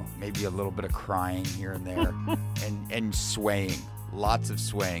 You know, maybe a little bit of crying here and there, and swaying, lots of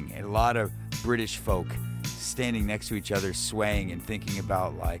swaying, and a lot of British folk standing next to each other, swaying and thinking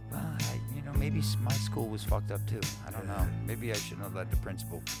about like, maybe my school was fucked up too. I don't know. Maybe I shouldn't have let the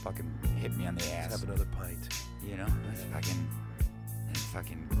principal fucking hit me on the ass. Let's have another pint. You know,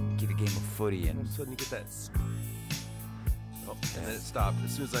 fucking get a game of footy and all of a sudden you get that. Oh, and then it stopped.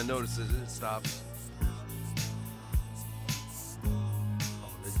 As soon as I noticed it, it stops.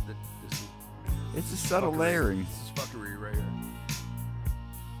 Oh, this is it's a subtle fuckery. layering. This is fuckery right here.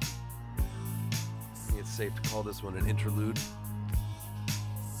 I think it's safe to call this one an interlude.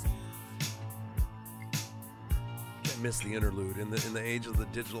 Miss the interlude in the age of the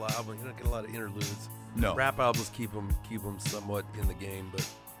digital album. You don't get a lot of interludes. No. Rap albums keep them somewhat in the game, but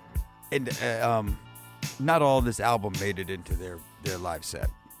And not all of this album made it into their live set.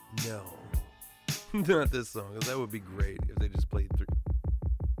 no, not this song. 'Cause that would be great if they just played through.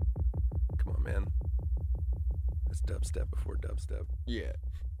 Come on, man. That's dubstep before dubstep. Yeah,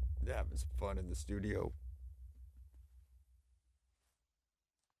 that was fun in the studio.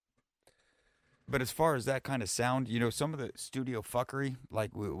 But as far as that kind of sound, you know, some of the studio fuckery,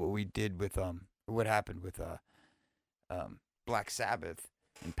 like what we did with what happened with Black Sabbath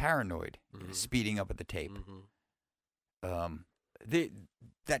and Paranoid, speeding up at the tape.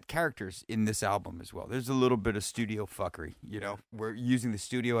 That character's in this album as well. There's a little bit of studio fuckery, you know. We're using the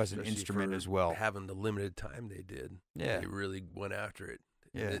studio as an instrument as well. Having the limited time they did, Yeah. they really went after it.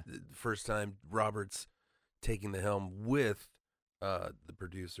 Yeah. The first time Robert's taking the helm with the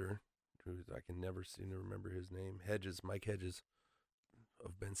producer, who I can never seem to remember his name, Mike Hedges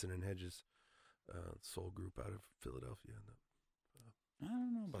of Benson and Hedges, soul group out of Philadelphia. I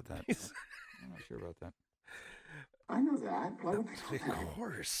don't know about that. I'm not sure about that. I know that. Of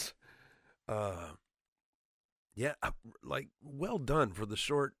course. Yeah, like well done for the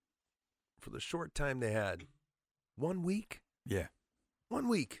short time they had. 1 week? Yeah. 1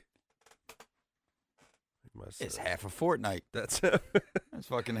 week. It's half a fortnight. That's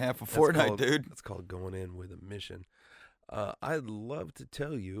fucking half a fortnight, dude. That's called going in with a mission. I'd love to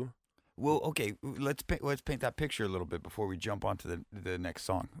tell you. Well, okay, let's paint that picture a little bit before we jump on to the next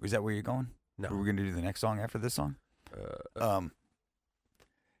song. Is that where you're going? No. Are we going to do the next song after this song?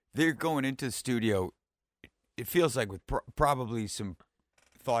 They're going into the studio, it feels like with probably some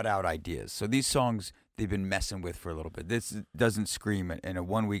thought out ideas. So these songs they've been messing with for a little bit. This doesn't scream in a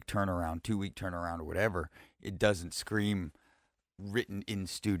 1 week turnaround, 2 week turnaround, or whatever. It doesn't scream written in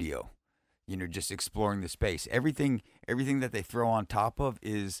studio. You know, just exploring the space. Everything that they throw on top of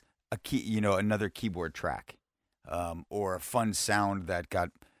is a key. You know, another keyboard track, or a fun sound that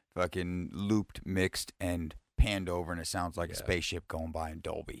got fucking looped, mixed, and panned over, and it sounds like a spaceship going by in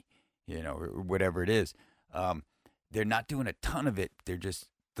Dolby. You know, or whatever it is. They're not doing a ton of it. They're just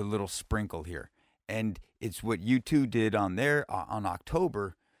the little sprinkle here. And it's what U2 did on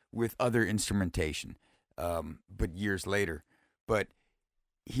October with other instrumentation, but years later. But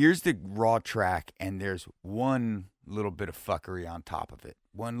here's the raw track, and there's one little bit of fuckery on top of it.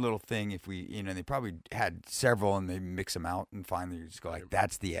 One little thing, they probably had several, and they mix them out, and finally you just go like,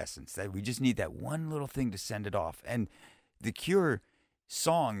 that's the essence. That we just need that one little thing to send it off. And the Cure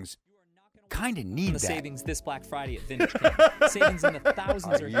songs kind of need that. Savings this Black Friday at Vintage King. Savings in the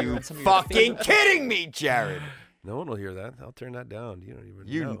thousands are here on some of your fucking favorite kidding me, Jared? No one will hear that. I'll turn that down. You don't even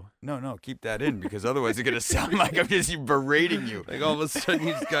know. No, keep that in, because otherwise it's going to sound like I'm just berating you. Like all of a sudden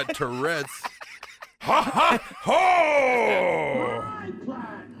you just got Tourette's. Ha ha ho!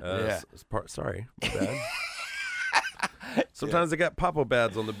 Sorry, my bad. Sometimes I got Papa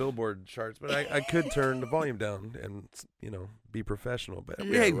Bads on the Billboard charts, but I could turn the volume down and be professional. But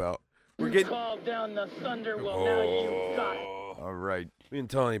Yeah, well, We're getting called down the thunder. Well, now you've got it. All right. We didn't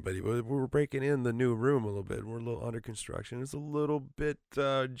tell anybody, but we're breaking in the new room a little bit. We're a little under construction. It's a little bit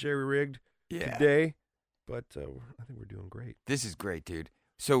jerry-rigged today, but I think we're doing great. This is great, dude.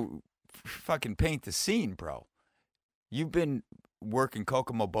 So, fucking paint the scene, bro. You've been working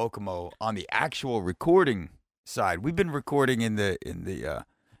Kokomo Bokomo on the actual recording side. We've been recording in the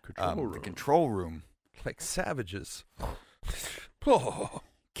control room. Like savages. Oh.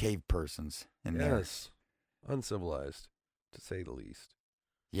 Cave persons in there. Yes. Uncivilized, to say the least.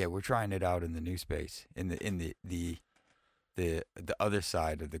 Yeah, we're trying it out in the new space, in the other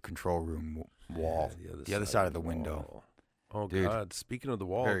side of the control room wall, Yeah, the other side of the window. Oh, Dude, God. Speaking of the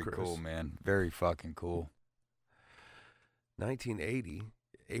wall, very Chris, cool, man. Very fucking cool. 1980,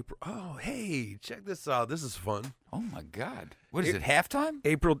 April. Oh, hey, check this out. This is fun. Oh my God! What is it? Halftime?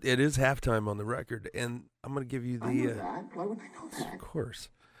 April. It is halftime on the record, and I'm going to give you I know the. that. Why would I know that? Of course.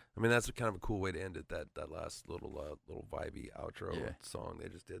 I mean, that's kind of a cool way to end it. That last little vibey outro song they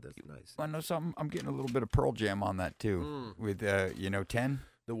just did. That's nice. I know something. I'm getting a little bit of Pearl Jam on that too. With 10.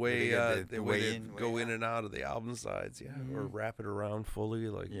 The way the way way they in, go way in and out of the album sides, or wrap it around fully,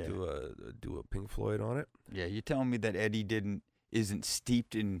 like Yeah. do a Pink Floyd on it. Yeah, you telling me that Eddie isn't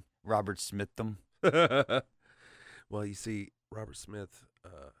steeped in Robert Smithdom? Well, you see, Robert Smith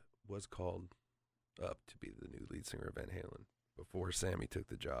was called up to be the new lead singer of Van Halen before Sammy took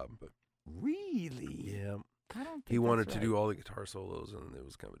the job. But Really? yeah, I don't think he wanted that's to right. do all the guitar solos, and it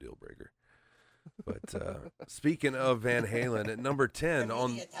was kind of a deal breaker. But speaking of Van Halen, at number 10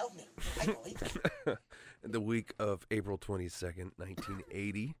 on the week of April 22nd,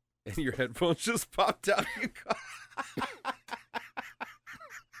 1980, and your headphones just popped out.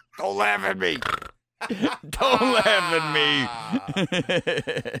 Don't laugh at me. Don't laugh at me.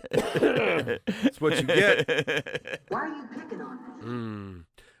 That's what you get. Why are you picking on me?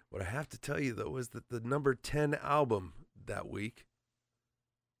 What I have to tell you, though, is that the number 10 album that week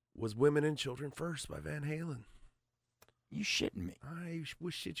was Women and Children First by Van Halen. You shitting me? I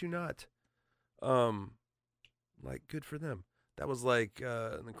wish shit you not. Like, good for them. That was like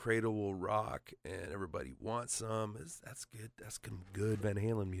The Cradle Will Rock and Everybody Wants Some. That's good. That's some good Van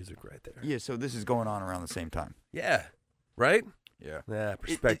Halen music right there. Yeah, so this is going on around the same time. Yeah. Right? Yeah. Yeah,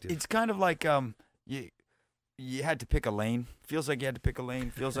 perspective. It's kind of like you had to pick a lane. Feels like you had to pick a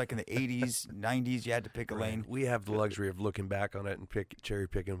lane. Feels like in the 80s, 90s, you had to pick a lane. We have the luxury of looking back on it and cherry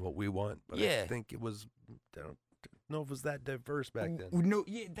picking what we want. But Yeah. I think it was, I don't know if it was that diverse back then. No,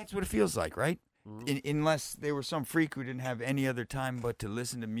 yeah, that's what it feels like, right? Unless there was some freak who didn't have any other time but to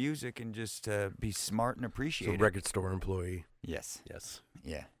listen to music and just be smart and appreciate So it. record store employee. Yes. Yes.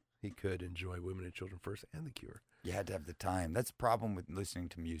 Yeah. He could enjoy Women and Children First and The Cure. You had to have the time. That's the problem with listening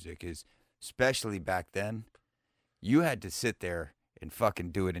to music is, especially back then, you had to sit there and fucking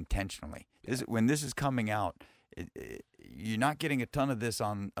do it intentionally. When this is coming out, you're not getting a ton of this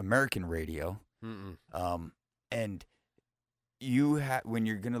on American radio. And when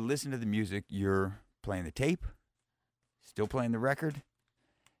you're going to listen to the music, you're playing the tape, still playing the record,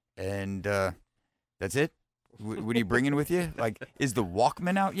 and that's it. What are you bringing with you? Like, is the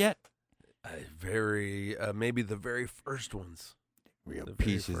Walkman out yet? Maybe the very first ones. Real The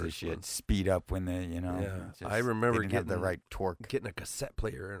very pieces of first shit. ones. Speed up when they, Yeah. just- I remember they didn't have the getting- right torque. Getting a cassette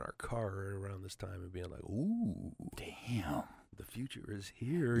player in our car around this time and being like, ooh, Damn. the future is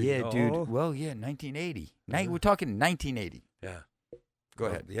here. Yeah, y'all. dude. Well, yeah, 1980. We're talking 1980. Yeah. Go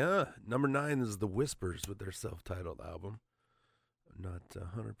ahead. Yeah. Number 9 is The Whispers with their self-titled album. Not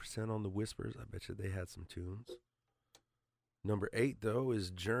 100% on The Whispers. I bet you they had some tunes. Number 8, though,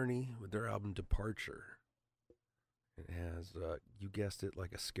 is Journey with their album Departure. It has, you guessed it,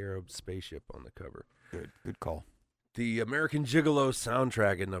 like a scarab spaceship on the cover. Good call. The American Gigolo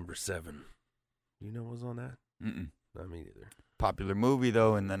soundtrack at number 7. You know what was on that? Mm-mm. Not me either. Popular movie,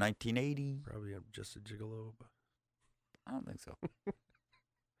 though, in the 1980s. Probably just a gigolo. But I don't think so.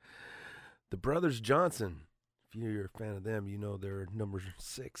 The Brothers Johnson. If you're a fan of them, you know their number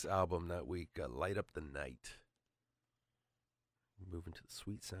 6 album that week, Light Up the Night. Moving to the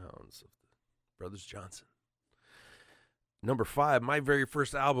sweet sounds of the Brothers Johnson. Number 5, my very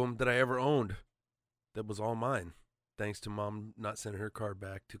first album that I ever owned. That was all mine. Thanks to Mom not sending her car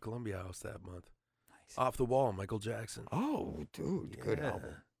back to Columbia House that month. Nice. Off the Wall, Michael Jackson. Oh, dude. Good Yeah.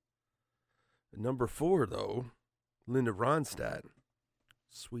 album. Number 4, though, Linda Ronstadt.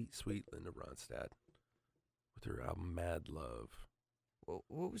 Sweet, sweet Linda Ronstadt. With her album Mad Love. Well,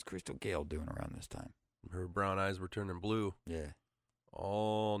 what was Crystal Gale doing around this time? Her brown eyes were turning blue. Yeah.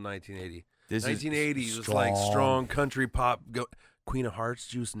 All 1980. This 1980 is was like strong country pop. Queen of Hearts,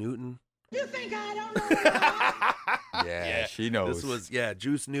 Juice Newton. You think I don't know? Yeah, she knows. This was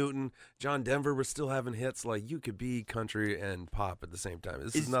Juice Newton, John Denver was still having hits. Like you could be country and pop at the same time.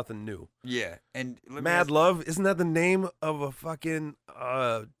 This is nothing new. Yeah, and Mad Love, isn't that the name of a fucking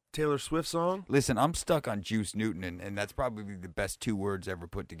Taylor Swift song? Listen, I'm stuck on Juice Newton, and that's probably the best 2 words ever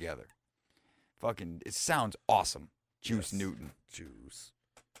put together. Fucking, it sounds awesome. Juice Newton. Juice.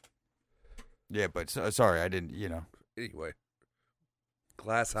 Yeah, but sorry, I didn't, Anyway.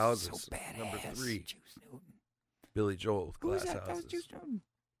 Glass Houses. So badass. Number 3. Juice Newton. Billy Joel, Who's Glass that? That was Houses. Juice Newton.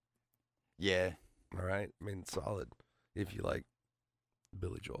 Yeah. All right. I mean, solid. If you like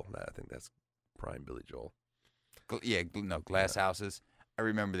Billy Joel. I think that's prime Billy Joel. Glass Houses. I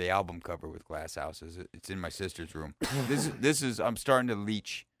remember the album cover with Glass Houses. It's in my sister's room. This is I'm starting to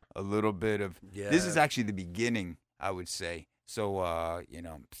leech a little bit of. Yeah. This is actually the beginning, I would say. So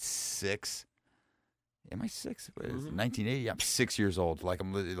 6. Am I 6? What is it, 1980. I'm 6 years old. Like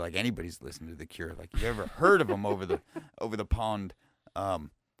like anybody's listening to The Cure. Like you ever heard of them over the pond?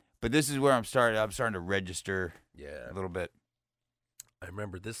 But this is where I'm starting to register. A little bit. I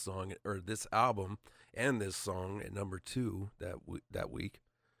remember this song or this album and this song at number 2 that week.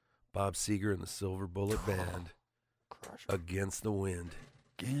 Bob Seger and the Silver Bullet Band. Against the Wind.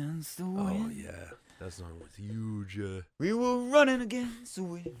 Against the wind. Oh yeah, that song was huge. We were running against the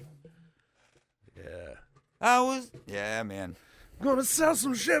wind. Yeah. Yeah, man. Gonna sell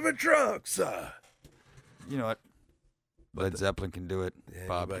some Chevy trucks. You know what? Led Zeppelin can do it.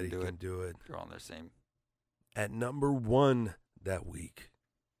 Bob Anybody can do it. They're all in their same. At number 1 that week,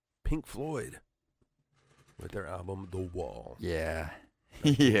 Pink Floyd with their album The Wall. Yeah.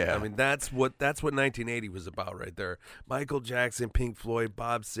 Yeah. I mean, that's what 1980 was about right there. Michael Jackson, Pink Floyd,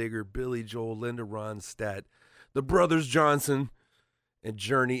 Bob Seger, Billy Joel, Linda Ronstadt, the Brothers Johnson, and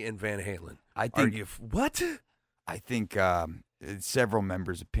Journey and Van Halen. I think what? I think several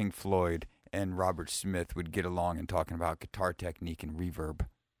members of Pink Floyd and Robert Smith would get along in talking about guitar technique and reverb.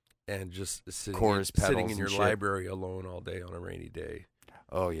 And just sitting pedals in your and shit. library alone all day on a rainy day.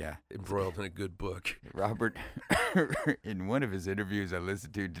 Oh, yeah. Embroiled in a good book. Robert, in one of his interviews I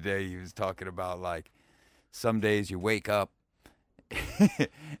listened to today, he was talking about, like, some days you wake up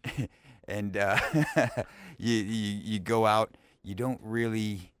and you go out, you don't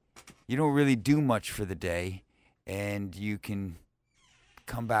really do much for the day, and you can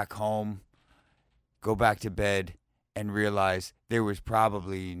come back home, go back to bed, and realize there was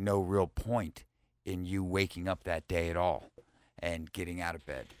probably no real point in you waking up that day at all and getting out of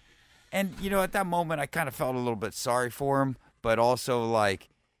bed. And, at that moment, I kind of felt a little bit sorry for him, but also, like,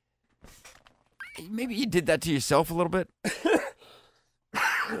 maybe you did that to yourself a little bit.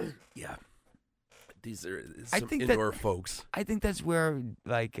 Yeah. These are some indoor folks. I think that's where,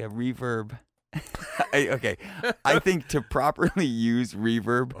 like, a reverb... Okay, I think to properly use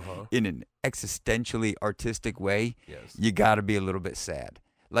reverb in an existentially artistic way, you got to be a little bit sad.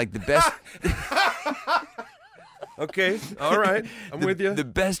 Like the best... Okay, all right, I'm with you. The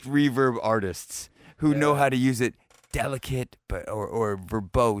best reverb artists who know how to use it delicate but or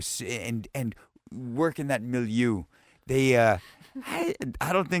verbose and work in that milieu. They I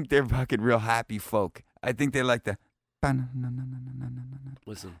don't think they're fucking real happy folk. I think they like the...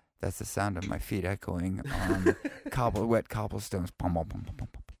 Listen. That's the sound of my feet echoing on wet cobblestones.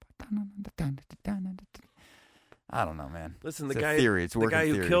 I don't know, man. Listen, it's the guy, theory. It's the guy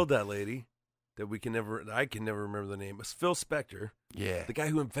who theory. killed that lady, that I can never remember the name. It's Phil Spector. Yeah. The guy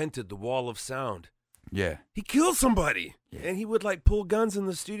who invented the wall of sound. Yeah. He killed somebody, yeah. And he would like pull guns in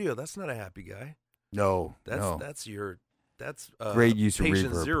the studio. That's not a happy guy. No. That's great use of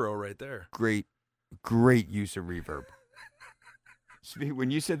patient reverb. zero right there. Great use of reverb. When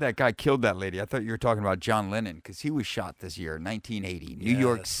you said that guy killed that lady, I thought you were talking about John Lennon because he was shot this year, 1980, New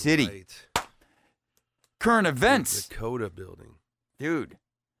York City. Right. Current events. The Dakota building. Dude,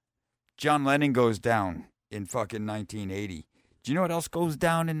 John Lennon goes down in fucking 1980. Do you know what else goes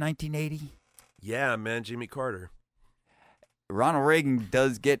down in 1980? Yeah, man, Jimmy Carter. Ronald Reagan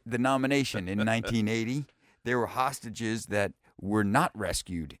does get the nomination in 1980. There were hostages that were not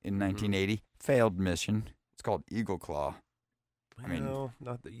rescued in 1980. Failed mission. It's called Eagle Claw. I mean,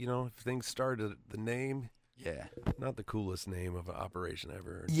 not that if things started, the name, not the coolest name of an operation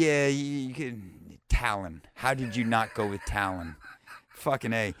ever heard. Yeah, you can Talon. How did you not go with Talon?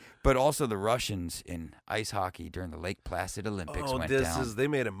 Fucking A. But also the Russians in ice hockey during the Lake Placid Olympics went down. They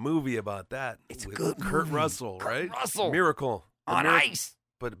made a movie about that. It's with a good Kurt movie. Russell, right? Kurt Russell. Miracle. On ice.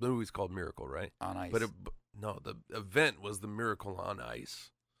 But the movie's called Miracle, right? On ice. But the event was the Miracle on Ice.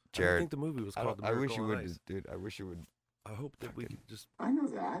 Jared, I don't think the movie was called The Miracle I wish you on would, Ice. dude. I wish you would. I hope that we could just I know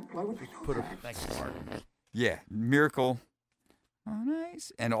that. Why would I know put that? a Thanks, Mark. Yeah, Miracle Oh,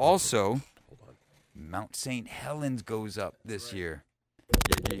 nice. And also, Mount St. Helens goes up this year.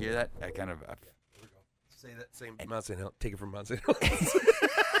 Did you hear that? I kind of... Say that same Mount St. Helens. Take it from Mount St. Helens.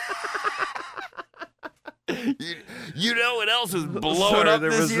 You know what else was blowing up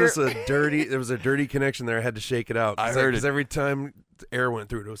this year? There was a dirty connection there. I had to shake it out. I heard it. Because every time the air went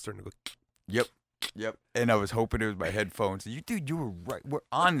through it, it was starting to go. Yep. And I was hoping it was my headphones. You were right. We're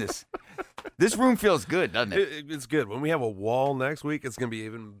on this. This room feels good, doesn't it? It's good. When we have a wall next week, it's going to be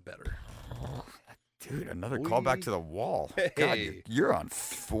even better. Dude, another callback to the wall. God, you're on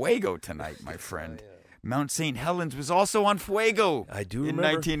fuego tonight, my friend. Yeah. Mount St. Helens was also on fuego. I do in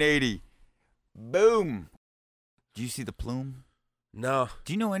remember. 1980. Boom. Do you see the plume? No.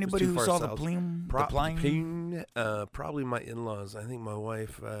 Do you know anybody too who far saw the south. plume? Probably my in-laws. I think my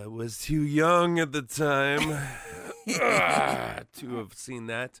wife was too young at the time to have seen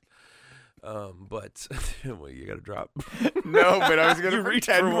that. But well, you got to drop. No, but I was going to You reached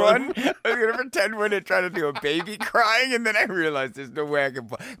pretend for one. one. I was going to pretend one and try to do a baby crying, and then I realized there's no way I can.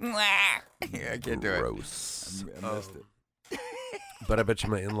 Yeah, I can't do it. Gross. I missed it. But I bet you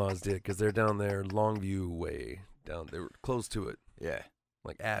my in-laws did because they're down there Longview way. They were close to it. Yeah.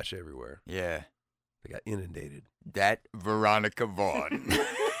 Like ash everywhere. Yeah. They got inundated. That Veronica Vaughn.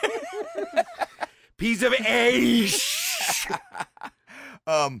 Piece of ash.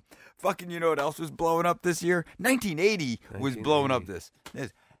 Fucking, you know what else was blowing up this year? 1980 was blowing up this.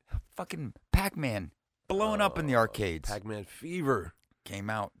 There's fucking Pac-Man blowing up in the arcades. Pac-Man Fever. Came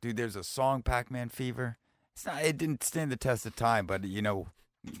out. Dude, there's a song, Pac-Man Fever. It didn't stand the test of time, but, you know,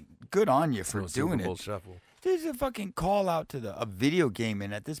 good on you for doing Super Bowl it. Shuffle. There's a fucking call out to a video game,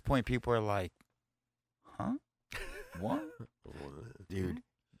 and at this point, people are like, huh? What? Dude,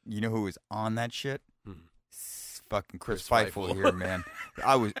 you know who was on that shit? Fucking Chris Feifel here, man.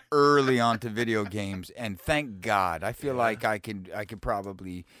 I was early onto video games, and thank God. I feel like I could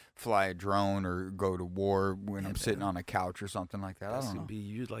probably fly a drone or go to war when I'm sitting on a couch or something like that. I don't know. Be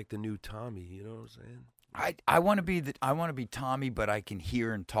you like the new Tommy, you know what I'm saying? I want to be Tommy, but I can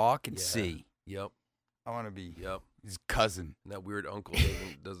hear and talk and see. Yep. I want to be Yep. his cousin. And that weird uncle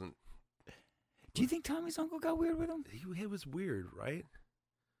doesn't. Do you think Tommy's uncle got weird with him? It was weird, right?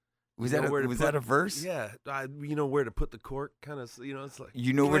 Was that a verse? Yeah, you know where to put the cork, kind of. You know, it's like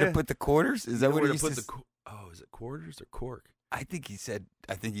You know where to put the quarters? Is that what he used to? Is it quarters or cork? I think he said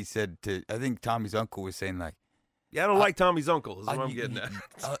Tommy's uncle was saying like, Yeah, I don't like Tommy's uncle. Is what I'm getting at.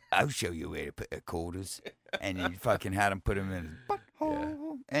 I'll show you where to put the quarters, and he fucking had him put him in his butthole.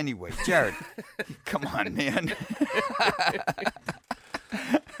 Yeah. Anyway, Jared, come on, man.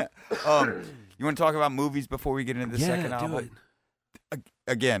 You want to talk about movies before we get into the second album?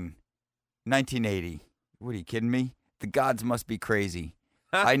 Again, 1980. What are you kidding me? The Gods Must Be Crazy.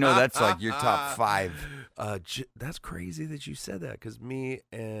 I know that's like your top 5. That's crazy that you said that because me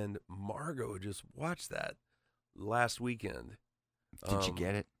and Margot just watched that last weekend. Did you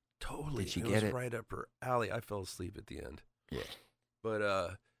get it? Totally. Did you it get was it? right up her alley. I fell asleep at the end. Yeah.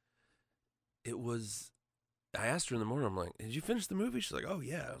 But it was. I asked her in the morning. I'm like, "Did you finish the movie?" She's like, "Oh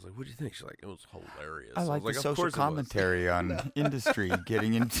yeah." I was like, "What do you think?" She's like, "It was hilarious." I like the "Of social course it was." commentary on industry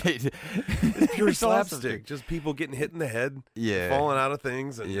getting into It's pure It's awesome. slapstick. Just people getting hit in the head, Yeah. falling out of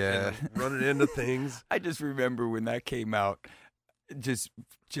things, and running into things. I just remember when that came out, just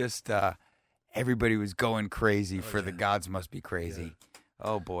everybody was going crazy for The Gods Must Be Crazy. Yeah.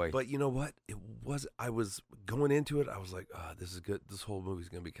 Oh boy. But you know what? I was going into it. I was like, this is good. This whole movie's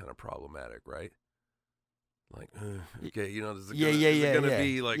gonna be kind of problematic, right? Like, okay, you know, is it gonna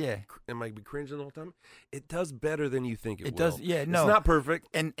be like, am I gonna be cringing the whole time? It does better than you think it will. It does, yeah. No, it's not perfect,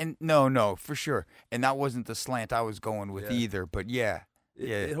 and no, for sure. And that wasn't the slant I was going with either. But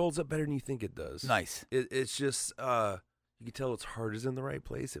it holds up better than you think it does. Nice. It's just you can tell its heart is in the right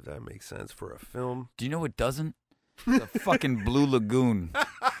place, if that makes sense for a film. Do you know what doesn't? The fucking Blue Lagoon.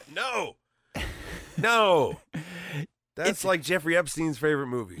 No. That's like Jeffrey Epstein's favorite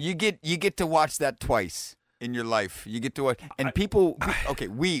movie. You get to watch that twice in your life. You get to watch, and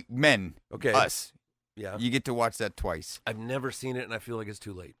we men, us, yeah, you get to watch that twice. I've never seen it, and I feel like it's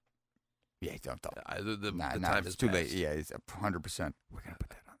too late. Yeah, don't. The time is too passed. late. Yeah, it's 100%. We're gonna put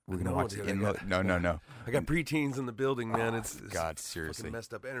that on. We're gonna No, watch dude, it. No. I got preteens in the building, man. Oh, it's God, seriously, fucking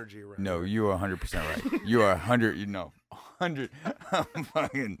messed up energy around. No, you are 100% right. You are 100. 100. I'm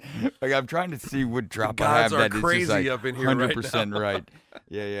fucking like I'm trying to see what drop I have that is crazy just like up in here 100% right.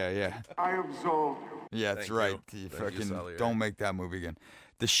 Yeah. I absolve you. Yeah, that's Thank right. you. You Thank you, fucking Salieri. don't make that movie again.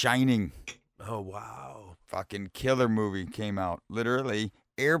 The Shining. Oh wow. Fucking killer movie came out. Literally,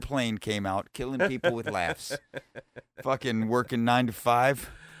 Airplane came out, killing people with laughs. Fucking working 9 to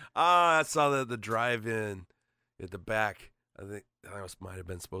 5. I saw the drive-in at the back. I think I might have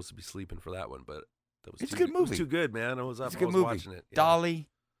been supposed to be sleeping for that one, but that was It's too, a good It was movie. too good, man. I was up. It's a I good was movie. watching it. Yeah. Dolly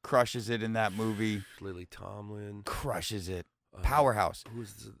crushes it in that movie. Lily Tomlin. Crushes it. Powerhouse.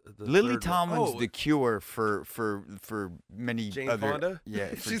 Who's the Lily third one? Tomlin's Oh, the cure for many Jane other. Fonda? Yeah,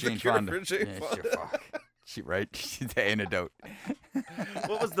 for She's the Jane cure Fonda. for Jane Yeah, Fonda. fuck. She right. She's the antidote.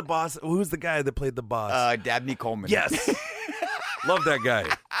 What was the boss? Who's the guy that played the boss? Dabney Coleman. Yes. Love that guy.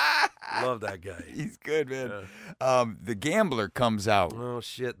 Love that guy. He's good, man. Yeah. The Gambler comes out. Oh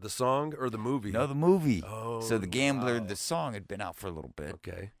shit! The song or the movie? No, the movie. Oh, So the Gambler, wow. the song had been out for a little bit.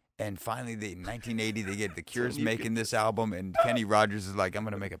 Okay. And finally, in 1980, they get The Cure's you making this album, and Kenny Rogers is like, I'm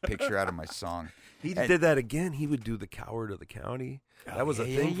going to make a picture out of my song. He And- did that again. He would do the Coward of the County. Oh, That was a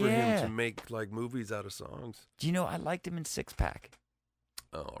yeah, thing for yeah. him to make like movies out of songs. Do you know, I liked him in Six Pack.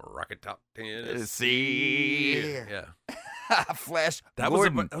 Oh, Rocket Top Tennessee. Yeah, Flash that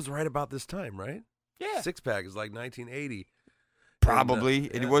Gordon. was right about this time, right? Yeah. Six Pack is like 1980. Probably.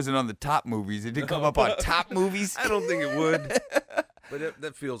 And, It wasn't on the top movies. It didn't come up on top movies. I don't think it would, but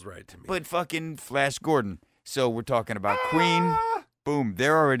that feels right to me. But fucking Flash Gordon. So we're talking about Queen. Boom.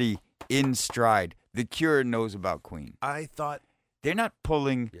 They're already in stride. The Cure knows about Queen. I thought They're not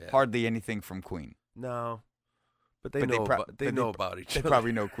pulling Yeah. hardly anything from Queen. no, but they But they know pro- about, but they they know pro- about each They other.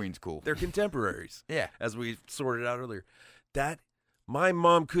 probably know Queen's cool. They're contemporaries, Yeah. as we sorted out earlier. That my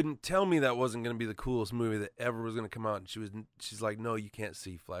mom couldn't tell me that wasn't going to be the coolest movie that ever was going to come out, and she's like, no, you can't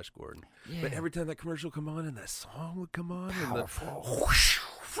see Flash Gordon. But every time that commercial come on and that song would come on, Powerful. and the whoosh,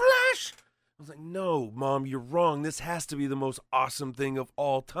 Flash, I was like, no, Mom, you're wrong. This has to be the most awesome thing of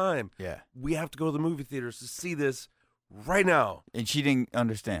all time. Yeah. We have to go to the movie theaters to see this right now. And she didn't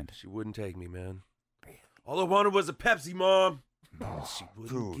understand. She wouldn't take me, man. All I wanted was a Pepsi, Mom. Oh, She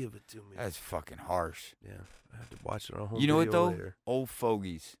wouldn't dude, give it to me. That's fucking harsh. Yeah, I had to watch it on home You know what, video though? later. Old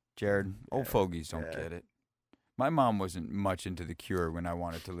fogies, Jared. Old Yeah. fogies don't Yeah. get it. My mom wasn't much into The Cure when I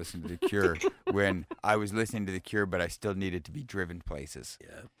wanted to listen to The Cure. When I was listening to The Cure, but I still needed to be driven places.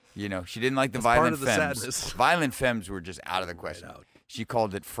 Yeah. You know, she didn't like the That's part violent of the femmes. sadness. Violent femmes were just out of the Right question. out. She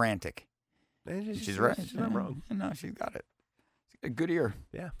called it frantic. And She's right. She's not wrong. No, she's got it. She's got a good ear.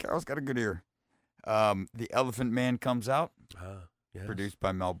 Yeah. Carol's got a good ear. The Elephant Man comes out, Yes. produced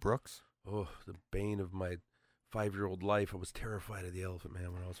by Mel Brooks. Oh, the bane of my 5-year-old life. I was terrified of the Elephant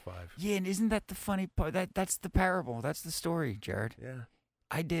Man when I was 5. Yeah, and isn't that the funny part? That's the parable. That's the story, Jared. Yeah.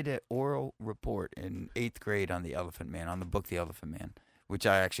 I did an oral report in 8th grade on the Elephant Man, on the book The Elephant Man, which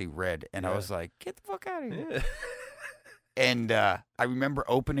I actually read, and I Yeah. was like, get the fuck out of here. Yeah. And I remember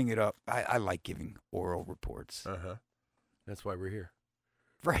opening it up. I like giving oral reports. Uh-huh. That's why we're here.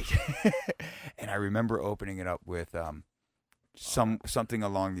 Right. And I remember opening it up with something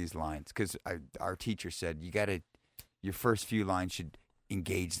along these lines, because our teacher said, your first few lines should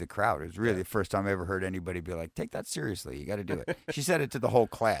engage the crowd. It was really the first time I ever heard anybody be like, take that seriously. You got to do it. She said it to the whole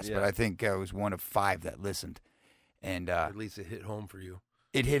class, but Yeah. I think I was one of 5 that listened. And At least it hit home for you.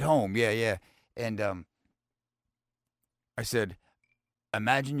 it hit home. Yeah. And I said,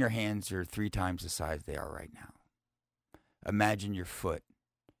 imagine your hands are 3 times the size they are right now. Imagine your foot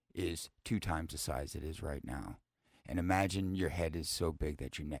is 2 times the size it is right now. And imagine your head is so big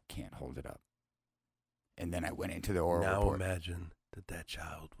that your neck can't hold it up. And then I went into the oral Now report. imagine that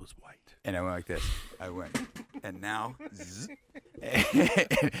child was white. And I went like this. I went, and now, zzz.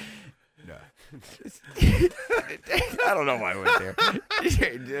 No. I don't know why I went there.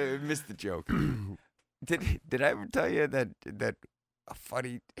 I missed the joke. Did I ever tell you that a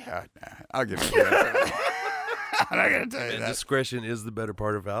funny? Nah, I'll give it to you. I'm not gonna tell you And that. discretion is the better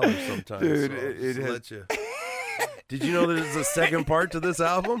part of valor sometimes. Dude, so it just has- let you. Did you know there's a second part to this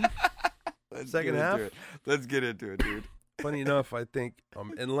album? Let's second get into half? it. Let's get into it, dude. Funny enough, I think,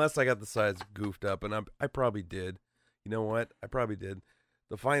 unless I got the sides goofed up, and I probably did. You know what? I probably did.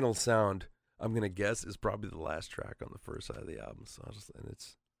 The final sound, I'm gonna guess, is probably the last track on the first side of the album. So and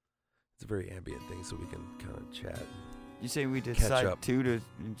it's a very ambient thing, so we can kind of chat. You say we did Catch side up. 2 to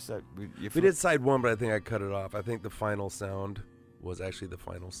side? We did side 1, but I think I cut it off. I think the final sound was actually the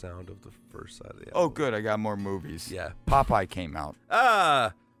final sound of the first side of the album. Oh, good. I got more movies. Yeah. Popeye came out.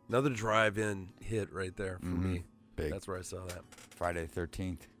 Another drive-in hit right there for me. Big. That's where I saw that. Friday the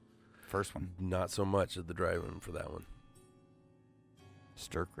 13th. First one. Not so much at the drive-in for that one.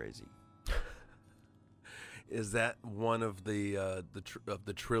 Stir crazy. Is that one of the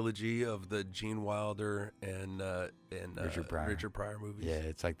trilogy of the Gene Wilder and Richard Pryor. movies? Yeah,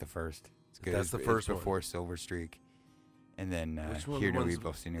 it's like the first. It's good. That's the It's first one. before Silver Streak. And then Which one of Hear the No ones-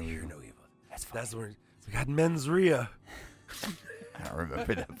 Evil, See No Hear Evil. No Evil. That's fine. That's the one. We got mens rea. I don't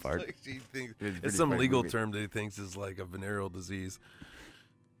remember that part. Like she thinks- It was a pretty it's some funny legal movie. term that he thinks is like a venereal disease.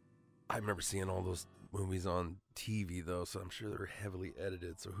 I remember seeing all those movies on TV, though, so I'm sure they're heavily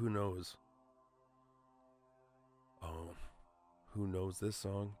edited, so who knows? Who knows this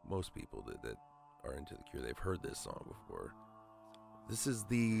song? Most people that are into The Cure, they've heard this song before. This is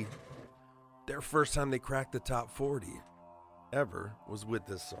their first time they cracked the top 40 ever was with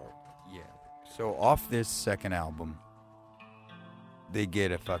this song. Yeah. So off this second album, they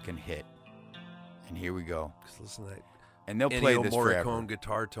get a fucking hit. And here we go. Just listen to that. And they'll play Ennio this Morricone forever.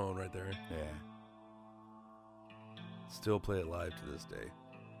 guitar tone right there. Yeah. Still play it live to this day.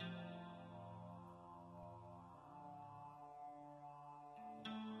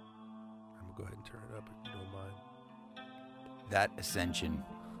 I'm gonna go ahead and turn it up if you don't mind. That ascension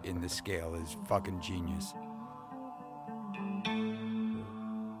in the scale is fucking genius.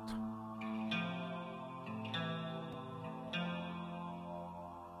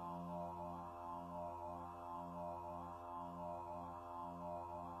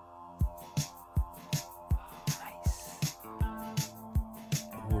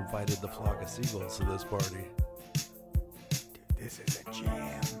 Who invited the flock of seagulls to this party? Dude, this is a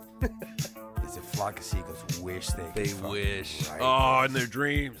jam. It's a flock of seagulls wish they could fucking wish. write Oh, in this their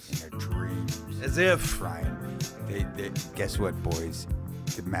dreams. in their dreams. As if. Trying. They guess what, boys?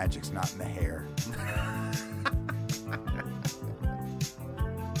 The magic's not in the hair.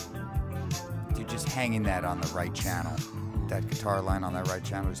 Dude, just hanging that on the right channel. That guitar line on that right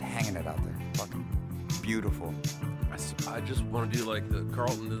channel, just hanging it out there. Fucking beautiful. I just want to do like the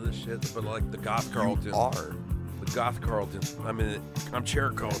Carlton to this shit, but like the goth Carlton. You are. The goth Carlton. I mean, I'm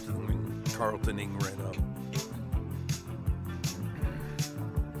chair Carltoning right now.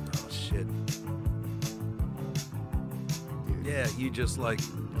 Oh, shit. Dude. Yeah, you just like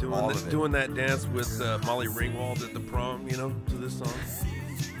All of it. doing that dance with Molly Ringwald at the prom, you know, to this song.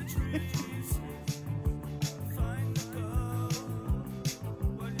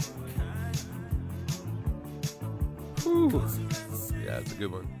 Whew. Yeah, it's a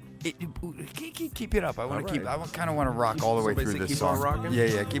good one. Keep it up. I want to keep. I kind of want to rock all the way Somebody through say this keep on song. rocking?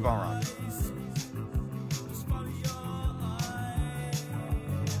 Yeah, keep on rocking.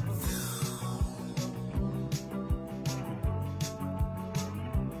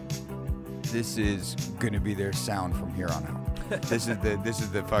 This is gonna be their sound from here on out. This is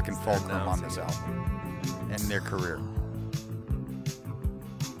the fucking fulcrum on this album and their career.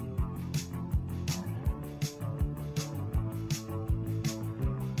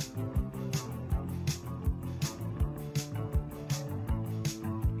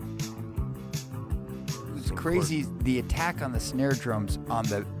 It's crazy the attack on the snare drums on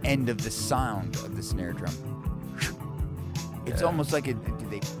the end of the sound of the snare drum. It's almost like do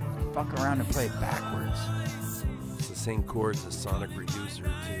they fuck around and play it backwards? It's the same chords as Sonic Reducer,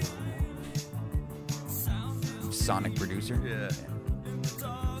 too. Sonic Producer? Yeah.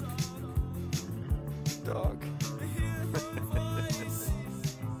 Dog.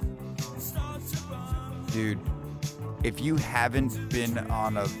 Dude, if you haven't been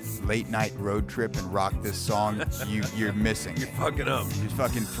on a late night road trip and rocked this song, you're missing. You're fucking up. You just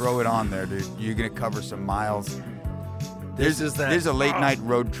fucking throw it on there, dude. You're gonna cover some miles. There's a late night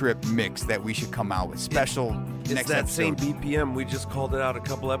road trip mix that we should come out with. Special It's next that episode. same BPM. We just called it out a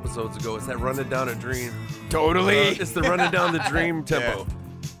couple episodes ago. It's that Running Down a Dream. Totally. It's the Running Down the Dream tempo.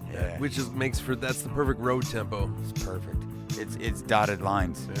 Yeah. Which is that's the perfect road tempo. It's perfect. It's dotted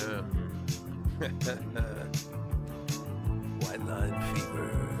lines. Yeah. White Line Fever.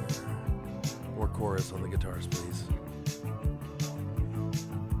 More chorus on the guitars, please.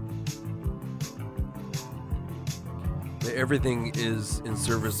 Everything is in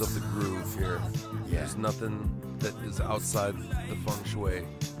service of the groove here. Yeah. There's nothing that is outside the feng shui.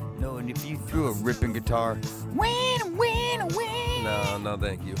 No, and if you threw a ripping guitar, win, win, win. No,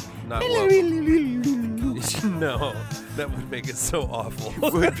 thank you. Not It No, that would make it so awful.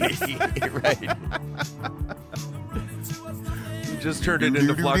 would be, right. You just turned it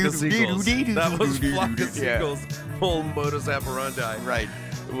into Flock of Seagulls. That was Flock of Yeah. Seagulls' whole modus operandi. Right.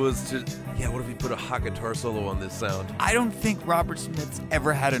 It was just, what if we put a hot guitar solo on this sound? I don't think Robert Smith's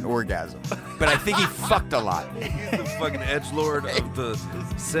ever had an orgasm, but I think he fucked a lot. He's the fucking edgelord of the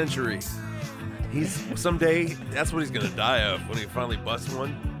century. Someday, that's what he's going to die of when he finally busts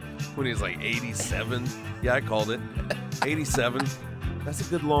one. When he's like 87. Yeah, I called it. 87. That's a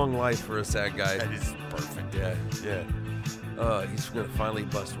good long life for a sad guy. That is perfect. Yeah. He's going to finally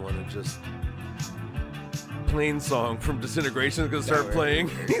bust one and just... Plain song from Disintegration is going to start playing.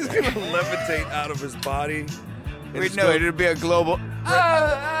 He's going to levitate out of his body. Wait, no, it'll be a global.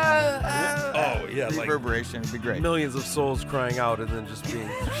 Oh, yeah, like reverberation. It'd be great. millions of souls crying out and then just being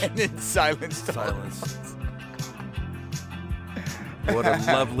And then silence. silenced. What a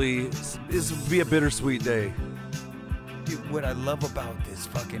lovely. This would be a bittersweet day. Dude, what I love about this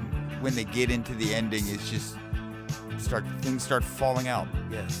fucking when they get into the ending is just things start falling out.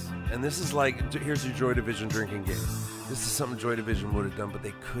 Yes. And this is like, here's your Joy Division drinking game. This is something Joy Division would have done, but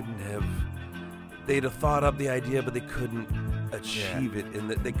they couldn't have. They'd have thought up the idea, but they couldn't achieve it, and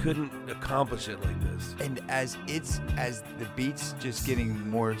they couldn't accomplish it like this. And as the beats just getting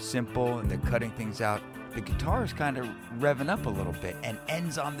more simple and they're cutting things out, the guitar is kind of revving up a little bit and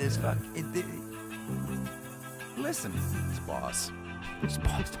ends on this listen, It's boss. it's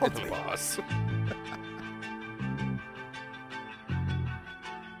boss, totally. It's boss.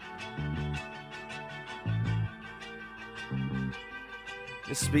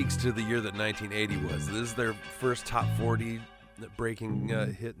 This speaks to the year that 1980 was. This is their first top 40 breaking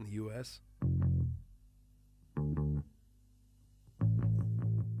hit in the U.S.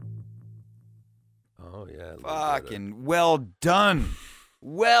 Oh, yeah. Fucking well done.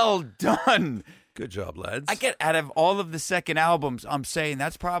 Well done. Good job, lads. I get out of all of the second albums, I'm saying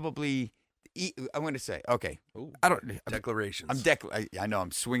that's probably. I'm going to say, okay. Ooh, I don't. declarations. I know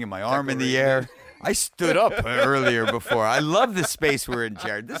I'm swinging my arm in the air. I stood up earlier before. I love the space we're in,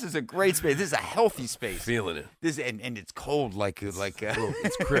 Jared. This is a great space. This is a healthy space. Feeling it. This and it's cold,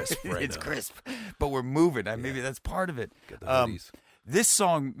 It's crisp right it's now. crisp, but we're moving. Maybe that's part of it. Got the hoodies. This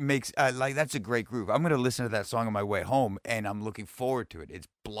song makes that's a great groove. I'm going to listen to that song on my way home, and I'm looking forward to it. It's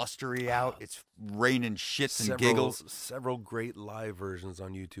blustery out. It's raining shits and giggles. Several great live versions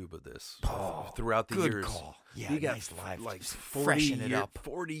on YouTube of this throughout the good years. call. Yeah, we got nice live. like Just 40 freshen it up.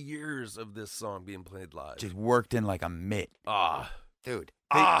 40 years of this song being played live. Just worked in like a mitt, dude.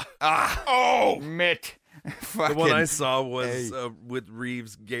 Mitt. The one I saw was with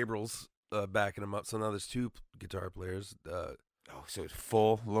Reeves Gabriel's backing him up. So now there's two guitar players. So it's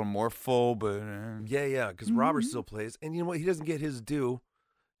full, a little more full, but Yeah, because Robert still plays, and you know what? He doesn't get his due.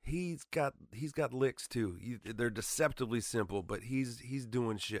 He's got licks too. They're deceptively simple, but he's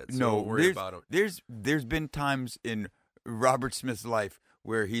doing shit. So don't worry about him. There's been times in Robert Smith's life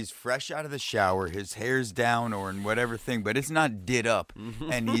where he's fresh out of the shower, his hair's down or in whatever thing, but it's not did up,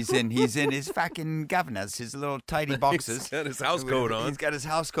 and he's in his fucking governors, his little tidy boxes. He's got his house coat on. He's got his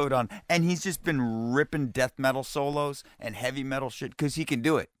house coat on, and he's just been ripping death metal solos and heavy metal shit because he can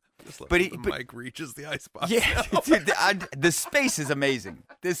do it. But the mic reaches the icebox. Yeah, dude, the space is amazing.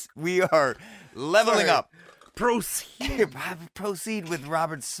 We are leveling up. Proceed with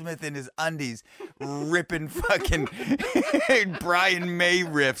Robert Smith in his undies, ripping fucking Brian May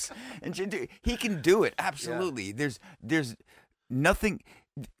riffs, and shit. He can do it absolutely. Yeah. There's nothing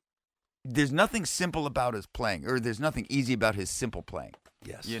simple about his playing, or there's nothing easy about his simple playing.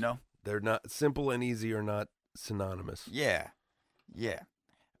 Yes, they're not simple and easy are not synonymous. Yeah.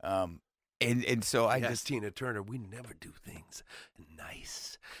 And so I just Tina Turner. We never do things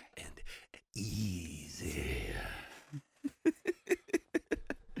nice and easy.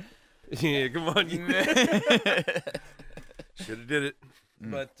 Yeah, come on. Should have did it.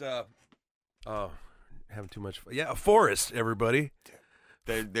 But having too much fun. Yeah, a forest, everybody.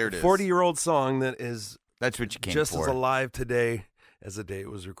 There it is. 40-year-old song that's what you came just for. As alive today as the day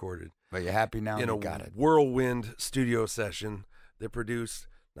it was recorded. But you're happy now. In a got it. whirlwind studio session that produced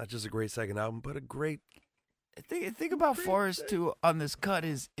not just a great second album, but a great. The thing about Forrest too on this cut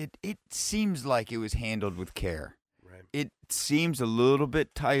is it seems like it was handled with care. Right. It seems a little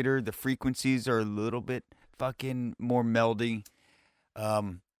bit tighter. The frequencies are a little bit fucking more meldy.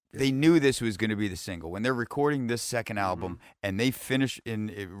 They knew this was going to be the single when they're recording this second album, and they finish in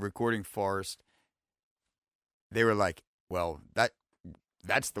recording Forrest. They were like, "Well,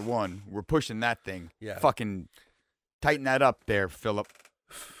 that's the one. We're pushing that thing. Yeah, fucking tighten that up there, Philip."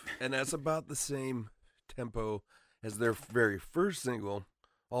 And that's about the same tempo as their very first single,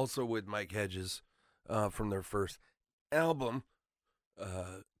 also with Mike Hedges, from their first album,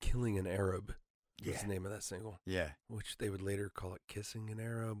 "Killing an Arab." That's the name of that single. Yeah, which they would later call it "Kissing an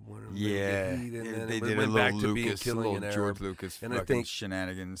Arab." They did a back little to being Lucas, "Killing an George Arab." Lucas, and fucking I think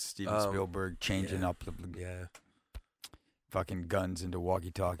shenanigans. Steven Spielberg changing up the fucking guns into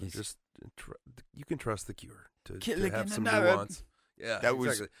walkie-talkies. Just you can trust the Cure to Killing have some an Arab. nuance. Yeah,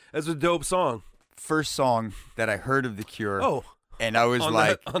 that's a dope song. First song that I heard of the Cure. Oh, and I was on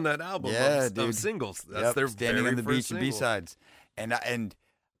that album, of singles. That's their Standing on the very Beach first and single. B-sides, and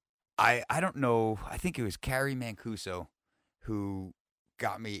I don't know. I think it was Carrie Mancuso who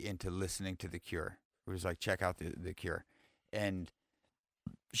got me into listening to the Cure. It was like, check out the Cure, and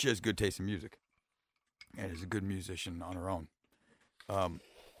she has good taste in music, and is a good musician on her own.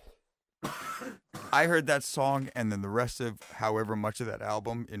 I heard that song, and then the rest of however much of that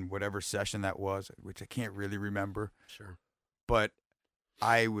album in whatever session that was, which I can't really remember. Sure. But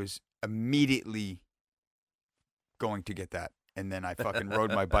I was immediately going to get that. And then I fucking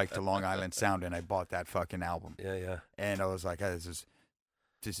rode my bike to Long Island Sound and I bought that fucking album. Yeah. And I was like, hey, is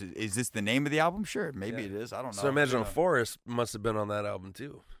this the name of the album? Sure, maybe it is. I don't know. So Imagine a Forest must have been on that album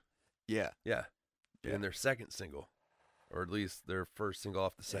too. Yeah. And their second single, or at least their first single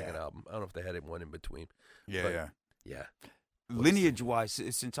off the second album. I don't know if they had one in between. Yeah. Lineage-wise,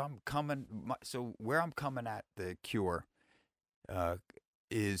 since I'm coming, so where I'm coming at the Cure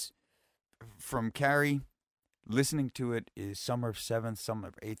is from Carrie. Listening to it is summer of 7th, summer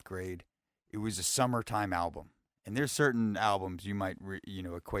of 8th grade. It was a summertime album. And there's certain albums you might,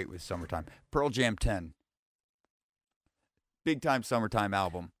 equate with summertime. Pearl Jam 10. Big time summertime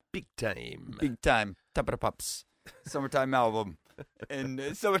album. Big time. Top of the Pops. Summertime album. And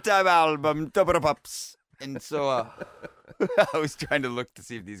summertime album, Top of the Pops. And so I was trying to look to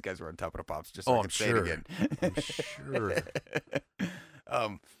see if these guys were on Top of the Pops just so I could say it again. I'm sure.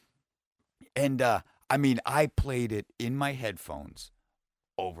 I played it in my headphones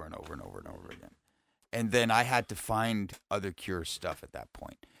over and over and over and over again. And then I had to find other Cure stuff at that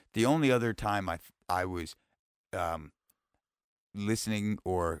point. The only other time I was listening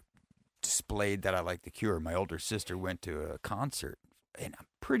or displayed that I liked the Cure, my older sister went to a concert, and I'm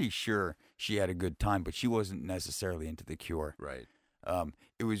pretty sure she had a good time, but she wasn't necessarily into the Cure. Right.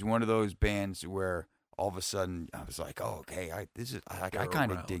 It was one of those bands where all of a sudden I was like, "Oh, okay, I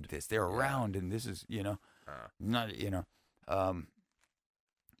kind of dig this. They're around, and this is, not.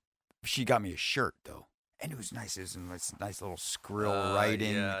 She got me a shirt though, and it was nice. It was a nice little skrill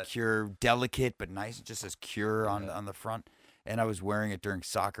writing, Cure, delicate but nice. It just says Cure on the front. And I was wearing it during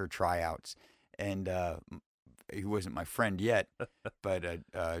soccer tryouts, and he wasn't my friend yet, but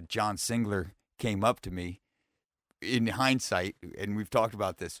John Singler came up to me in hindsight, and we've talked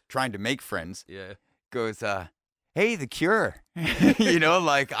about this, trying to make friends. Yeah. Goes, hey, the Cure,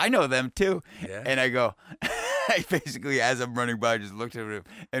 I know them too. Yeah. And I go, I basically, as I'm running by, just looked at him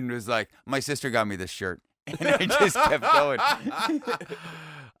and was like, my sister got me this shirt. And I just kept going.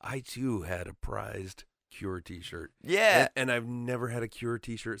 I too had a prized Cure t-shirt. Yeah. And I've never had a Cure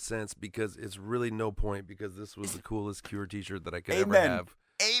t-shirt since, because it's really no point, because this was the coolest Cure t-shirt that I could ever have.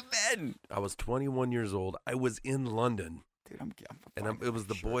 Amen. I was 21 years old. I was in London. Dude, it was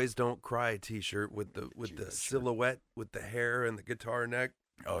the Boys Don't Cry t-shirt with the silhouette with the hair and the guitar neck.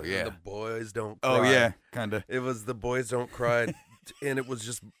 Oh yeah. The Boys Don't Cry. Oh yeah, kind of. It was the Boys Don't Cry and it was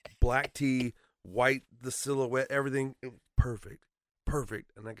just black tee, white, the silhouette, everything. It was perfect.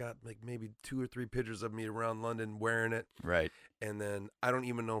 And I got like maybe 2 or 3 pictures of me around London wearing it. Right. And then I don't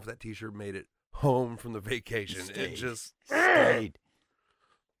even know if that t-shirt made it home from the vacation. It just stayed.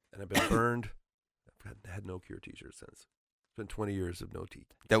 And I've been burned. I've had no Cure t-shirt since. It's been 20 years of no Cure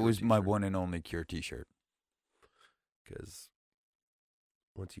That was t-shirt. my one and only Cure t-shirt. Because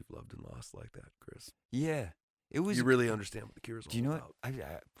once you've loved and lost like that, Chris. Yeah. It was. You really understand what the Cure is all about. Do you know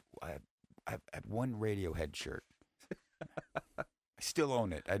what? I have one Radiohead shirt. I still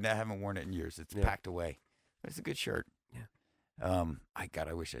own it. I haven't worn it in years. It's packed away. It's a good shirt. Yeah.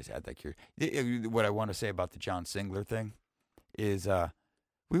 I wish I had that Cure. What I want to say about the John Singler thing is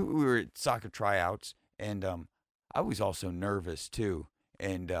we were at soccer tryouts, and I was also nervous too.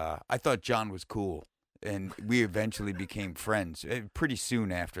 And I thought John was cool. And we eventually became friends pretty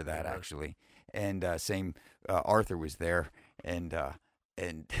soon after that, actually. And Arthur was there, and I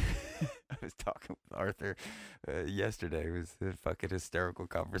was talking with Arthur yesterday. It was a fucking hysterical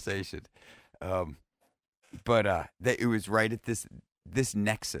conversation. But it was right at this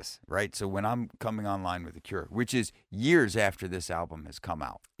nexus, right? So when I'm coming online with The Cure, which is years after this album has come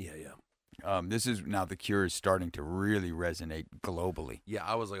out. Yeah. This is now The Cure is starting to really resonate globally. Yeah,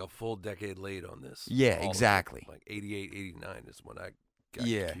 I was like a full decade late on this. Yeah, exactly. Like 88, 89 is when I got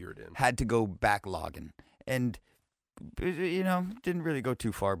cured in. Had to go backlogging. And, didn't really go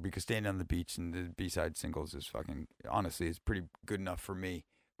too far because Staying on the Beach and the B-side singles is honestly, is pretty good enough for me.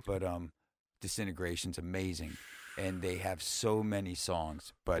 But Disintegration's amazing. And they have so many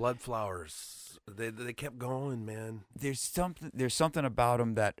songs. But Blood Flowers, they kept going, man. There's something about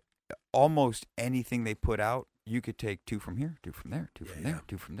them that almost anything they put out, you could take 2 from here, 2 from there, 2 from there,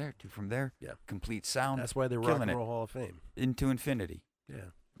 2 from there, 2 from there. Yeah. Complete sound. That's why they're Rock and Roll Hall of Fame. Into infinity.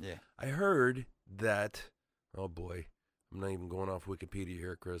 Yeah. I heard that, oh boy, I'm not even going off Wikipedia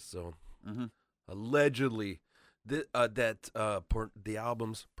here, Chris, so allegedly the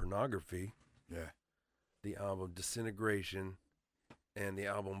albums Pornography, the album Disintegration, and the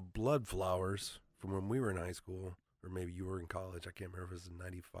album Blood Flowers from when we were in high school, or maybe you were in college. I can't remember if it was in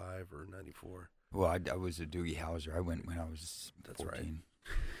 95 or 94. Well, I was a Doogie Howser. I went when I was 14. That's right.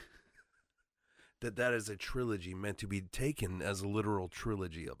 that is a trilogy meant to be taken as a literal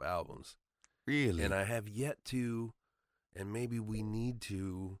trilogy of albums. Really? And I have yet to, and maybe we need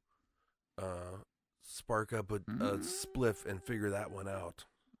to spark up a spliff and figure that one out.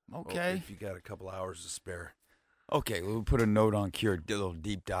 Okay. If you got a couple hours to spare. Okay, we'll put a note on Cure, a little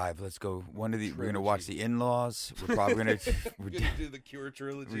deep dive. Let's go. We're going to watch The In-Laws. We're probably going to do the Cure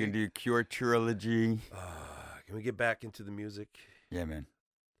trilogy. We're going to do Cure trilogy. Can we get back into the music? Yeah, man.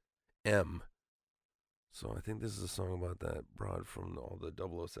 M. So I think this is a song about that broad from all the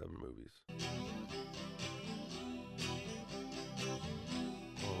 007 movies.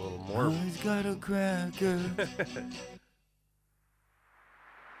 A little more. Always got a cracker.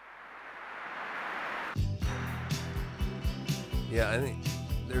 Yeah, I think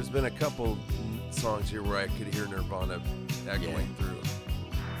there's been a couple songs here where I could hear Nirvana echoing through.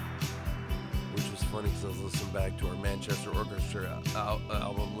 Which was funny because I was listening back to our Manchester Orchestra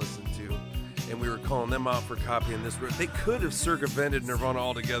album listened to, and we were calling them out for copying this. They could have circumvented Nirvana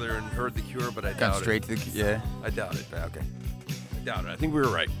altogether and heard The Cure, but I doubt it. Straight to the I doubt it. Okay. I doubt it. I think we were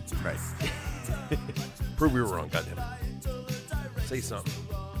right. Right. Prove we were wrong. Goddamn it. Say something.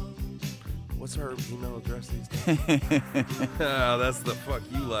 What's our email address these days? That's the fuck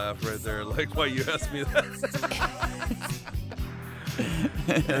you laugh right there. Like, why you asked me that?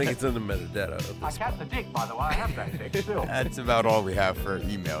 I think it's in the metadata of this. I kept the dick, by the way. I have that dick still. That's about all we have for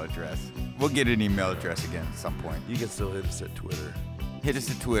email address. We'll get an email address again at some point. You can still hit us at Twitter. Hit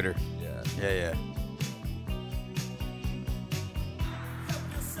us at Twitter. Yeah. Yeah.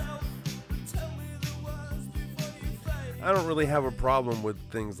 I don't really have a problem with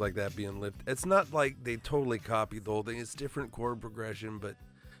things like that being lifted. It's not like they totally copied the whole thing. It's different chord progression, but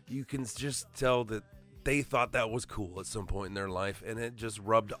you can just tell that they thought that was cool at some point in their life, and it just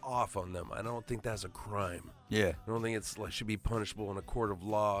rubbed off on them. I don't think that's a crime. Yeah. I don't think it's like should be punishable in a court of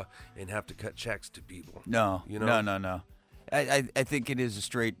law and have to cut checks to people. No. You know? No. I think it is a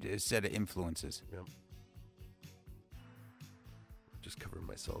straight set of influences. Yep. Just covering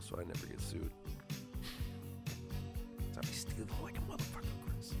myself so I never get sued. I steal like a motherfucker,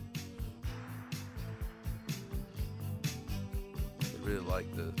 Chris. I really like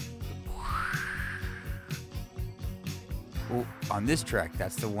the Well, on this track,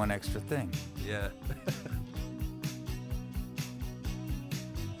 that's the one extra thing. yeah.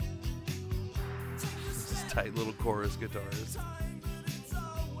 Just tight little chorus guitars.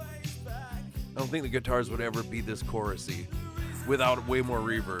 I don't think the guitars would ever be this chorusy without way more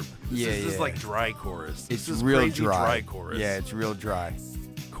reverb. This is like dry chorus. It's this is real crazy dry chorus. Yeah, it's real dry.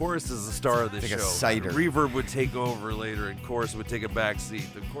 Chorus is the star of the Like show. a cider. Reverb would take over later, and chorus would take a back seat.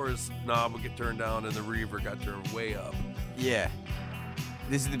 The chorus knob would get turned down, and the reverb got turned way up. Yeah.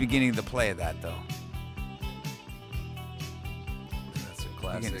 This is the beginning of the play of that, though. That's a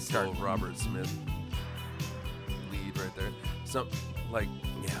classic start- old Robert Smith lead right there.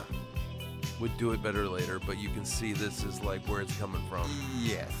 Would do it better later, but you can see this is like where it's coming from.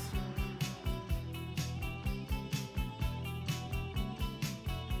 Yes.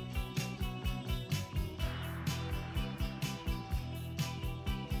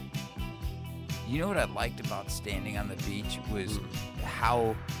 You know what I liked about Standing on the Beach was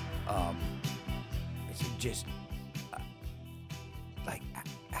how it's just like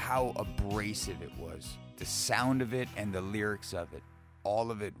how abrasive it was. The sound of it and the lyrics of it.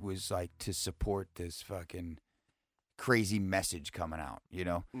 All of it was like to support this fucking crazy message coming out, you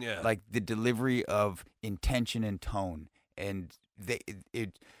know? Yeah. Like the delivery of intention and tone. And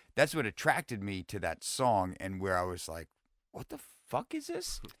that's what attracted me to that song, and where I was like, what the fuck is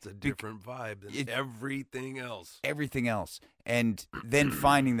this? It's a different vibe than everything else. Everything else. And then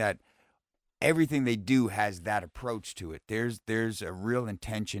finding that everything they do has that approach to it. There's a real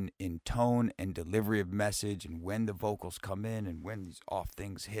intention in tone and delivery of message, and when the vocals come in and when these off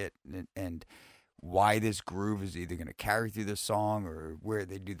things hit, and why this groove is either going to carry through the song or where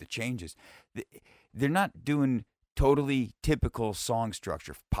they do the changes. They're not doing totally typical song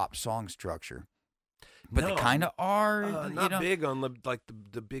structure, pop song structure. But they kind of are. Not big on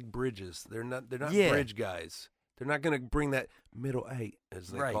the big bridges. They're not Yeah. bridge guys. They're not going to bring that middle eight, as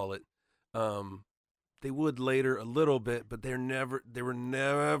they call it. They would later a little bit, but they were never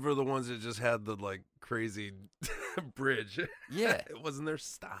the ones that just had the like crazy bridge. Yeah. It wasn't their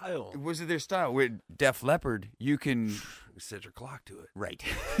style. It wasn't their style. With Def Leppard, you can Set your clock to it. right.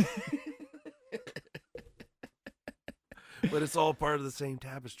 But it's all part of the same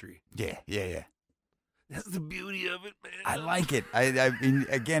tapestry. Yeah. That's the beauty of it, man. I like it. I mean,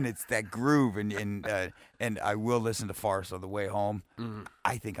 again, it's that groove, and I will listen to Farce on the way home.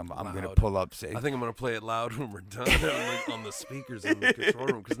 I think I'm going to pull up. I think I'm going to play it loud when we're done, like on the speakers in the control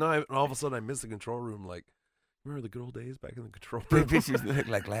room. Because now all of a sudden I miss the control room. Like, remember the good old days back in the control room?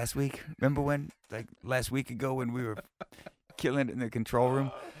 Like last week. Remember when? Like last week ago when we were killing it in the control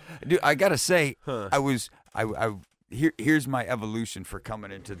room. Dude, I gotta say, Here's my evolution for coming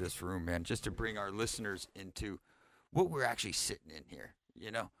into this room, man, just to bring our listeners into what we're actually sitting in here.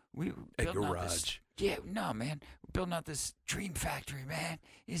 You know, a garage. Man, we're building out this dream factory, man.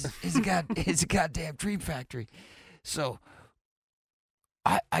 It's a goddamn dream factory. So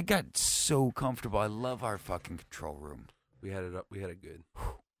I got so comfortable. I love our fucking control room. We had it up. We had it good.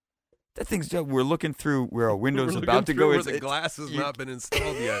 That thing's done. We're looking through where our window's about to go. Where the glass has not been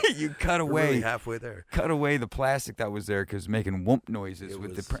installed yet. You cut away. We're really halfway there. Cut away the plastic that was there because making whoomp noises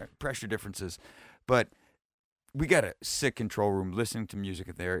with the pressure differences. But we got a sick control room. Listening to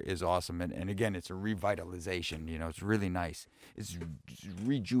music there is awesome. And again, it's a revitalization. You know, it's really nice. It's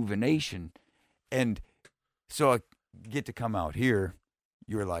rejuvenation. And so I get to come out here.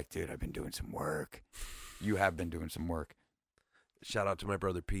 You're like, dude, I've been doing some work. You have been doing some work. Shout out to my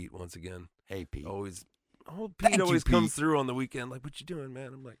brother Pete once again. Hey, Pete. Pete always comes through on the weekend. Like, what you doing, man?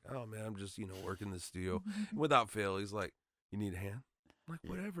 I'm like, oh man, I'm just working the studio. Without fail, he's like, you need a hand? I'm like,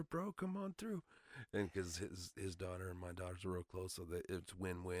 whatever, bro. Come on through. And because his daughter and my daughters are real close, so that it's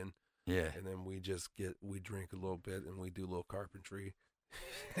win-win. Yeah. And then we drink a little bit and we do a little carpentry.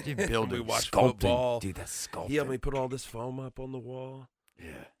 You build we watch sculpting. football. Dude, that's sculpting. He helped me put all this foam up on the wall.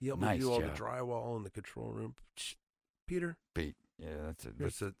 Yeah. He helped me do all the drywall in the control room. Peter. Pete. Yeah,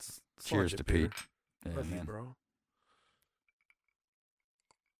 that's it. Cheers to Pete. Yeah, love you, bro.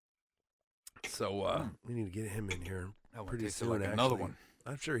 So we need to get him in here pretty soon. Like another one.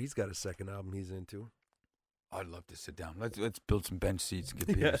 I'm sure he's got a second album he's into. I'd love to sit down. Let's build some bench seats and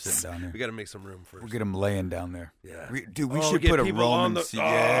get Peter sitting down there. We got to make some room first. We'll get him laying down there. Yeah, we should put a Roman seat.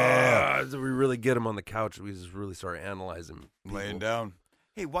 Yeah, we really get him on the couch. We just really start analyzing people. Laying down.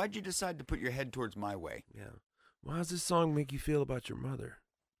 Hey, why'd you decide to put your head towards my way? Yeah. How does this song make you feel about your mother?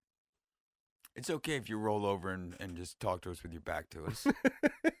 It's okay if you roll over and just talk to us with your back to us.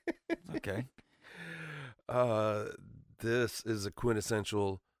 It's okay. This is a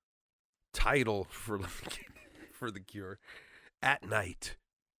quintessential title for the Cure. At Night.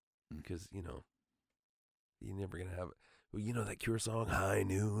 Because, you're never going to have it. Well, that Cure song, High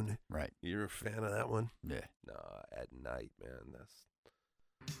Noon? Right. You're a fan of that one? Yeah. No, At Night, man.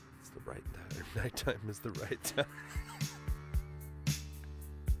 That's the right time. Nighttime is the right time.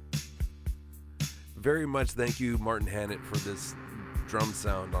 Very much thank you, Martin Hannett, for this drum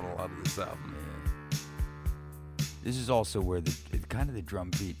sound on a lot of this album. Yeah. This is also where the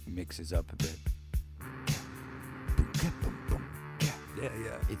drum beat mixes up a bit. Yeah.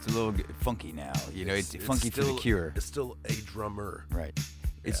 It's a little funky now. It's funky for the Cure. It's still a drummer. Right.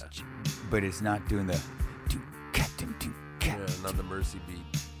 But it's not doing the not the Mercy beat.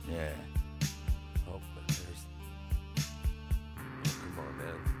 Yeah. Oh, come on,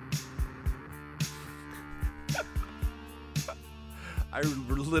 man. I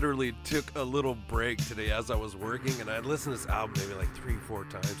literally took a little break today as I was working, and I listened to this album maybe like 3-4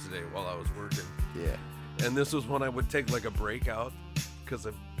 times today while I was working. Yeah. And this was when I would take like a break out because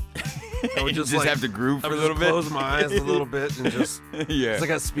I would just have to groove for a little bit. Close my eyes a little bit and just yeah. 'Cause I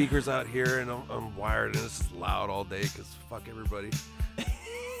got speakers out here and I'm wired and it's just loud all day because fuck everybody.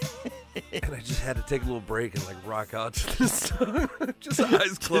 And I just had to take a little break and like rock out to this song. Just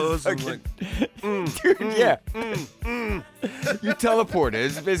eyes closed and like, You teleported.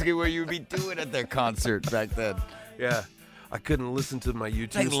 It's basically what you would be doing at their concert back then. Yeah. I couldn't listen to my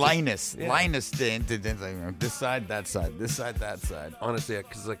YouTube. Like Linus. Yeah. Linus did this side, that side, this side, that side. Honestly,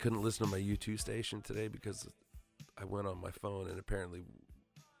 because I couldn't listen to my U2 station today because I went on my phone and apparently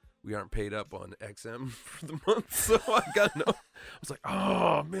we aren't paid up on XM for the month. So I was like,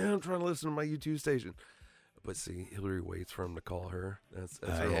 oh man, I'm trying to listen to my U2 station. But see, Hillary waits for him to call her. That's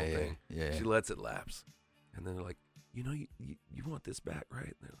her whole thing. Yeah. She lets it lapse. And then they're like, you want this back, right?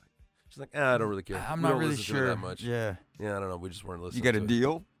 And they're like, she's like, I don't really care. I'm not really sure that much. Yeah. Yeah, I don't know. We just weren't listening. You got a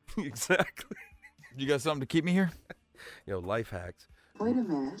deal? Exactly. You got something to keep me here? Life hacks. Wait a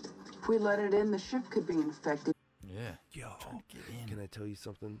minute. If we let it in, the ship could be infected. Yeah. Yo, can I tell you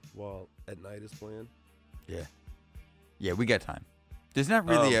something while At Night is playing? Yeah. Yeah, we got time. There's not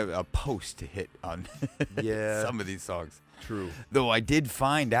really a post to hit on some of these songs. True. Though I did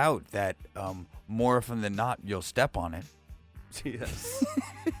find out that more often than not, you'll step on it. Yes.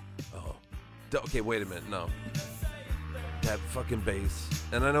 Okay, wait a minute. No. that fucking bass.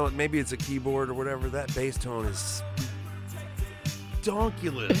 And I know maybe it's a keyboard or whatever. That bass tone is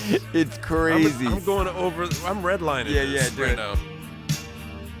donkulous. It's crazy. I'm going over. I'm redlining. Yeah, this do right it. now.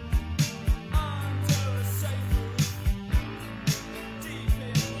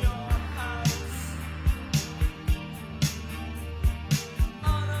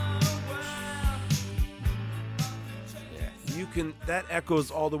 That echoes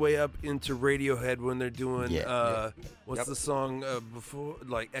all the way up into Radiohead when they're doing what's the song before,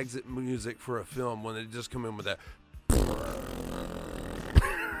 like exit music for a film, when they just come in with that.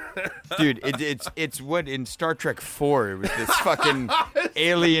 Dude, it's what in Star Trek 4 it was this fucking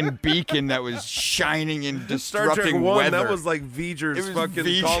alien beacon that was shining and disrupting Star Trek 1, weather. that was like V'ger's fucking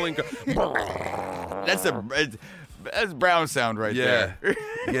V'ger. calling. That's brown sound right there.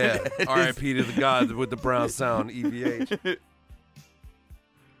 Yeah. R.I.P. to the god with the brown sound, EVH.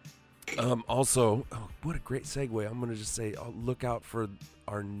 Also, what a great segue. I'm going to just say, look out for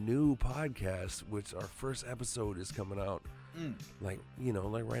our new podcast, which our first episode is coming out, like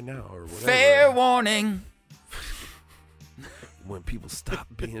right now or whatever. Fair warning. When people stop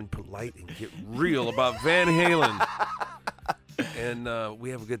being polite and get real about Van Halen. And we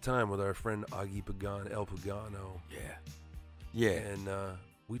have a good time with our friend Augie Pagan, El Pagano. Yeah. And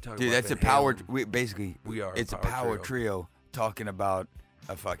we talk Dude, about that's Van a power. Halen. It's a power trio talking about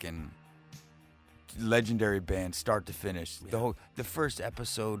a fucking legendary band, start to finish. Yeah. The first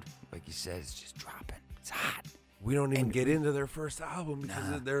episode, like you said, is just dropping. It's hot. We don't even get into their first album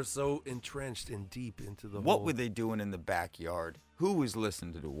because they're so entrenched and deep into the What were they doing in the backyard? Who was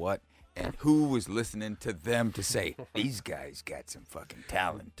listening to what? And who was listening to them to say, these guys got some fucking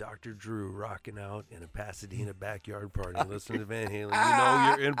talent? Dr. Drew rocking out in a Pasadena backyard party listening to Van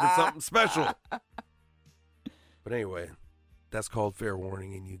Halen. You're in for something special. But anyway, that's called Fair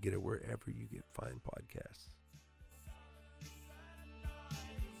Warning, and you get it wherever you get fine podcasts.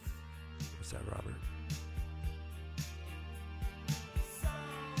 What's that, Robert?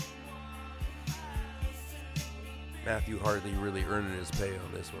 Matthew Hartley really earning his pay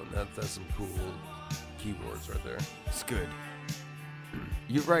on this one. That's some cool keyboards right there. It's good.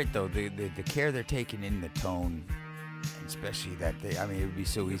 You're right, though. The care they're taking in the tone, and especially that it would be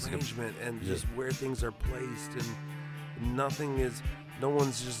so easy to... Arrangement and just where things are placed, and no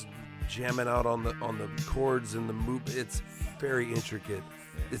one's just jamming out on the chords and the move. It's very intricate.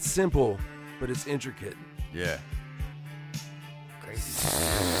 Yeah. It's simple, but it's intricate. Yeah. Crazy.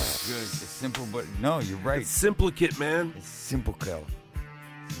 Good. It's simple, but no, you're right. It's simplicate, man. It's simple, Kel.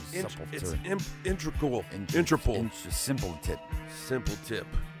 It's integral. Intrapol. Simple tip. Simple tip.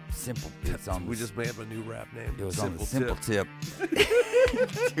 Simple. It's on. We just made up a new rap name. It was on the simple tip.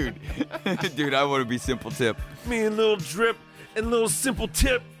 Dude, I want to be simple tip. Me and Little Drip and Little Simple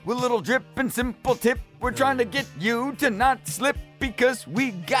Tip. With Little Drip and Simple Tip, we're trying to get you to not slip because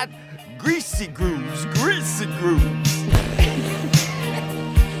we got greasy grooves. Greasy grooves.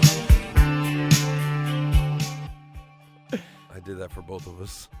 I did that for both of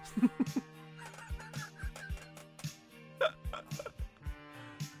us.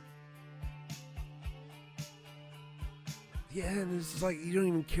 Yeah, and it's just like you don't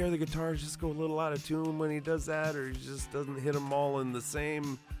even care the guitars just go a little out of tune when he does that, or he just doesn't hit them all in the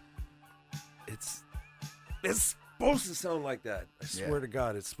same. It's supposed to sound like that. I swear to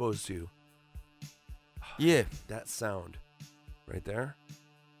God, it's supposed to. Yeah. That sound right there,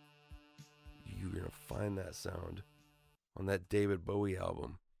 you're going to find that sound on that David Bowie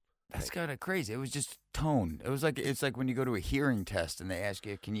album. That's kind of crazy. It was just tone. It's like when you go to a hearing test and they ask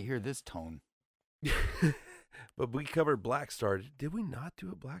you, "Can you hear this tone?" But we covered Black Star. Did we not do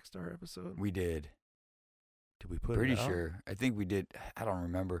a Black Star episode? We did. Did we put Pretty it out? sure. I think we did. I don't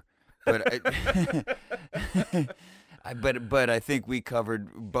remember. But but I think we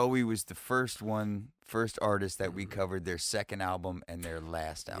covered Bowie was the first artist that we covered their second album and their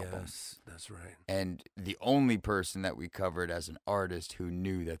last album. Yes, that's right. And the only person that we covered as an artist who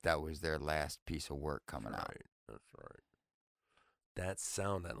knew that was their last piece of work coming out. That's right. That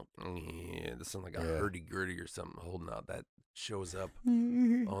sound, that sound like a hurdy-gurdy or something holding out, that shows up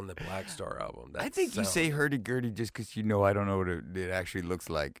on the Black Star album. I think you say hurdy-gurdy just because I don't know what it actually looks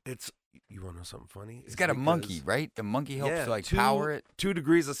like. You want to know something funny? It's got a monkey, right? The monkey helps power it. 2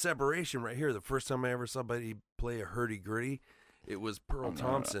 degrees of separation right here. The first time I ever saw somebody play a hurdy-gurdy, it was Pearl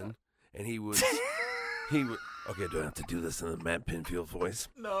Thompson, and he was... Okay, do I have to do this in the Matt Pinfield voice?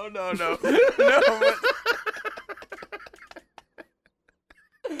 No. No, but...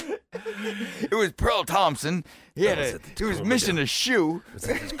 It was Pearl Thompson. He was missing a shoe. It was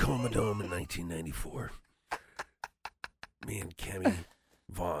at this Comodome in 1994. Me and Kemi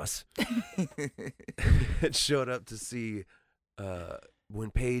Voss had showed up to see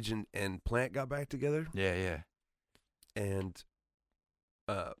when Page and Plant got back together, Yeah. and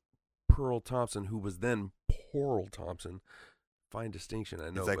Pearl Thompson, who was then Pearl Thompson. Fine distinction, I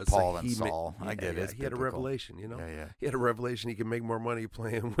know. It's like but Paul like and Saul. I get it. It's He had a biblical. revelation, you know? Yeah. He had a revelation he could make more money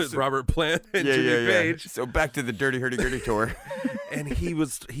playing with Robert Plant and Yeah, Jimmy Page. So back to the Dirty Hurdy-Gurdy tour. And he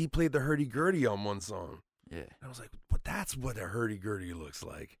played the hurdy-gurdy on one song. Yeah. And I was like, but that's what a hurdy-gurdy looks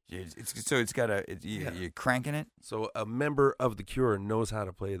like. You're cranking it. So a member of The Cure knows how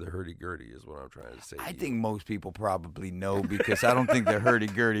to play the hurdy-gurdy is what I'm trying to say. I think most people probably know because I don't think the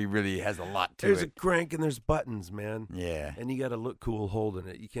hurdy-gurdy really has a lot to there's it. a crank and there's buttons, man. Yeah. And you got to look cool holding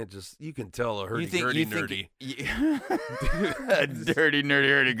it. You can tell a hurdy-gurdy nerdy. Dirty, nerdy,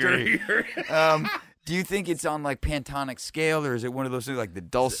 hurdy-gurdy. Do you think it's on like Pantonic scale, or is it one of those things like the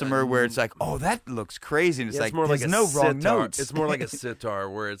dulcimer where it's like, oh, that looks crazy, and it's like more there's like a no wrong sitar. notes. It's more like a sitar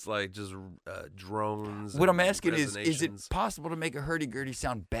where it's like just drones. What I'm and asking is it resonations. possible to make a hurdy-gurdy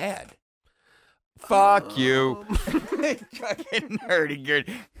sound bad? Fuck you. Fucking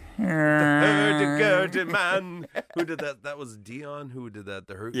hurdy-gurdy. Hurdy-gurdy man. Who did that? That was Dion who did that.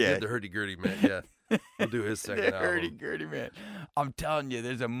 He did the hurdy-gurdy man. Yeah. We'll do his second The album. hurdy-gurdy man. I'm telling you,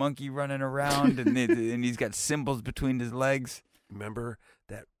 there's a monkey running around and he's got cymbals between his legs. Remember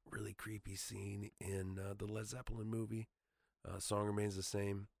that really creepy scene in the Led Zeppelin movie, Song Remains the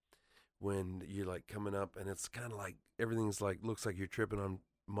Same, when you're like coming up and it's kind of like everything's like looks like you're tripping on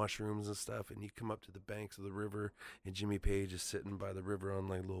mushrooms and stuff, and you come up to the banks of the river and Jimmy Page is sitting by the river on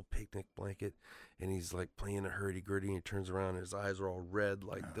like a little picnic blanket and he's like playing a hurdy-gurdy and he turns around and his eyes are all red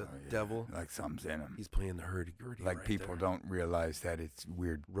like the devil. Like something's in him. He's playing the hurdy-gurdy Like right people there. don't realize that it's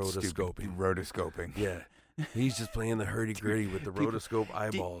weird. Rotoscoping. stupid rotoscoping. Yeah. He's just playing the hurdy-gurdy with the rotoscope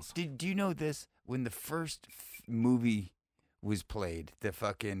eyeballs. Do you know this? When the first movie was played, the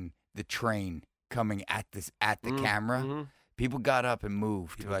train coming at the camera, Mhm. people got up and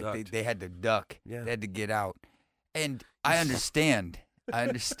moved. People Like ducked. they had to duck. Yeah. They had to get out. And I understand.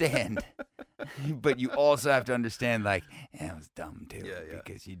 But you also have to understand, like, it was dumb too,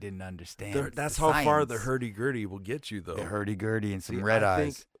 because you didn't understand. That's the how far the science. hurdy-gurdy will get you, though. The hurdy-gurdy and some See, red I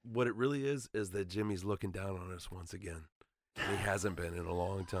eyes. think what it really is that Jimmy's looking down on us once again. And he hasn't been in a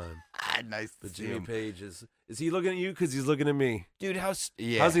long time. Nice to But see Jimmy him. Page is he looking at you because he's looking at me? Dude, how's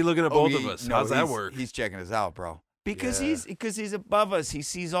he looking at both of us? How's that work? He's checking us out, bro. Because Yeah. he's above us. He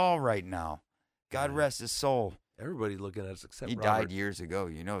sees all right now. God Yeah. rest his soul. Everybody's looking at us except He Robert. died years ago.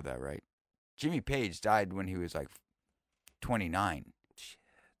 You know that, right? Jimmy Page died when he was like 29. Shit.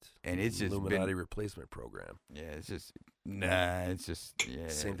 And it's just Illuminati been, replacement program. yeah, it's just yeah.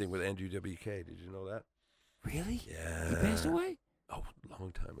 Same thing with Andrew WK. Did you know that? Really? Yeah. He passed away? Oh,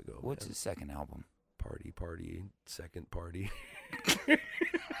 long time ago. What's man. his second album? Party, second party.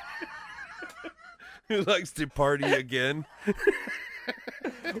 Who likes to party again?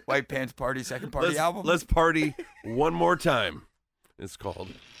 White Pants Party, second party let's, album? Let's party one more time. It's called.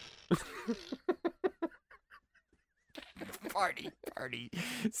 Party,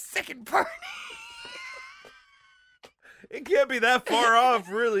 second party. It can't be that far off,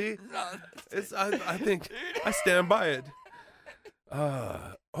 really. No, It's. I think I stand by it.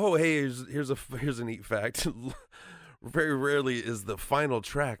 Oh, hey, here's a neat fact. Very rarely is the final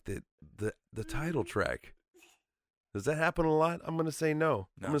track the title track. Does that happen a lot? I'm gonna say no.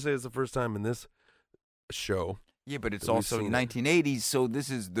 No. I'm gonna say it's the first time in this show. yeah, but it's That we've also seen it. 1980s, so this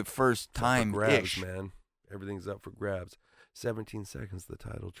is the first time grabs, man. Everything's up for grabs. 17 seconds. The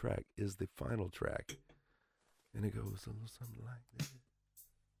title track is the final track, and it goes a little something like this.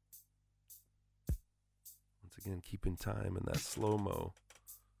 Once again, keeping time in that slow mo,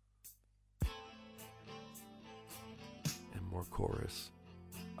 and more chorus.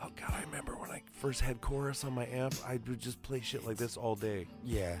 Oh God, I remember when I first had chorus on my amp, I would just play shit like this all day.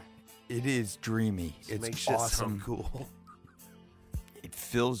 Yeah, it is dreamy. Just It's make shit awesome. sound cool. It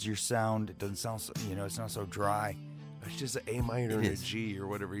fills your sound. It doesn't sound so, it's not so dry. It's just an A minor It and a is. G or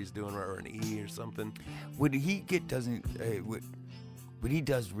whatever he's doing, or an E or something. What he what he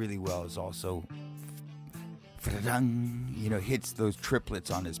does really well is also, hits those triplets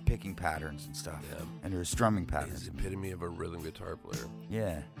on his picking patterns and stuff, Yeah. and his strumming He's patterns. the epitome of a rhythm guitar player.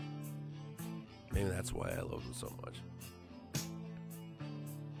 Yeah, Maybe that's why I love him so much.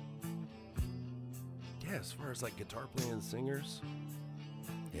 Yeah, as far as like guitar playing singers,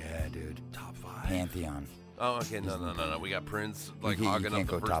 yeah, dude. top 5. Pantheon. Oh, okay, no. We got Prince like You hogging up can't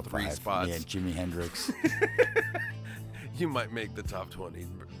the go first top 3 5. spots. Yeah, Jimi Hendrix. You might make the top 20,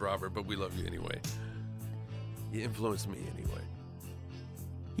 Robert, but we love you anyway. You influenced me anyway.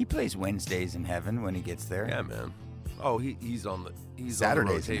 He plays Wednesdays in heaven when he gets there. Yeah, man. Oh, he's on the Saturdays on the in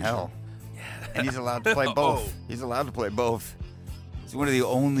rotation. hell. Yeah. And he's allowed to play both. Oh. He's allowed to play both. He's one of the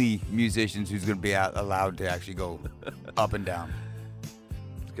only musicians who's going to be allowed to actually go up and down.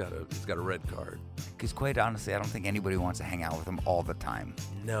 He's got a red card. Because quite honestly, I don't think anybody wants to hang out with him all the time.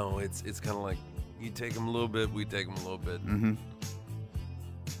 No, it's kind of like you take him a little bit, we take him a little bit. Mm-hmm.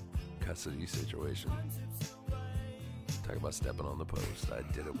 Custody situation. Talk about stepping on the post. I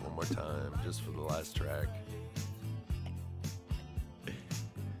did it one more time just for the last track.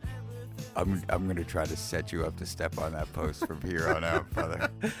 I'm going to try to set you up to step on that post from here on out, brother.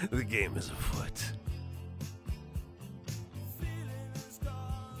 The game is afoot.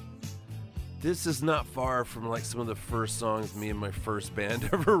 This is not far from like some of the first songs me and my first band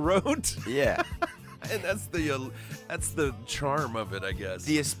ever wrote. Yeah. And that's the charm of it, I guess.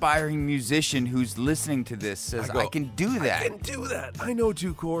 The aspiring musician who's listening to this says, I can do that. I can do that. I know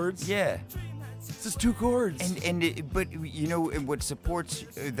 2 chords. Yeah. It's just 2 chords. But you know what supports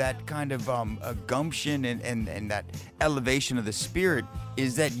that kind of gumption and that elevation of the spirit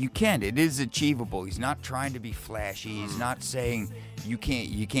is that you can. It is achievable. He's not trying to be flashy. He's not saying you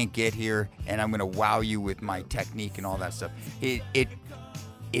can't get here and I'm gonna wow you with my technique and all that stuff. It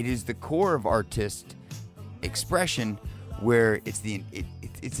is the core of artist expression where it's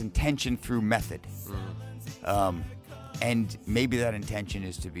intention through method. And maybe that intention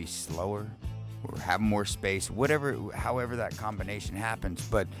is to be slower or have more space, however that combination happens.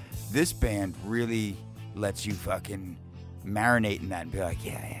 But this band really lets you fucking marinate in that and be like,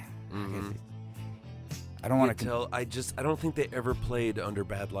 yeah. Mm-hmm. I don't want to tell. I don't think they ever played under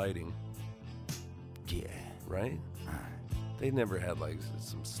bad lighting. Yeah. Right? They never had like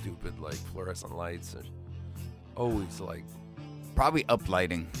some stupid like fluorescent lights. Always like probably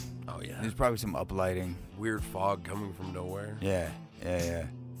uplighting. Oh yeah. There's probably some uplighting. Weird fog coming from nowhere. Yeah.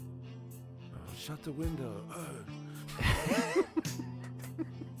 Oh, shut the window.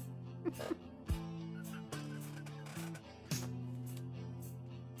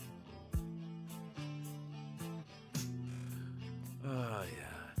 Yeah.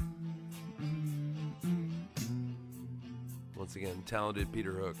 Once again, talented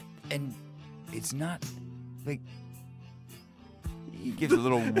Peter Hook. And it's not like he gives a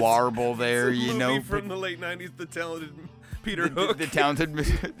little warble there, it's a you movie know, from the late '90s. The talented Peter Hook. The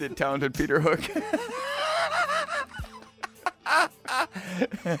talented Peter Hook.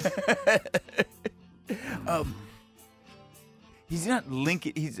 He's not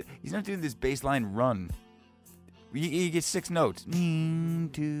linking. He's not doing this bass line run. You get 6 notes. 2,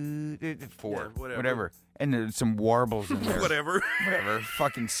 4, Yeah, whatever. And there's some warbles in there. Whatever.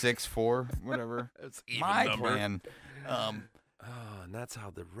 Fucking 6, 4, whatever. That's even my number. plan. And that's how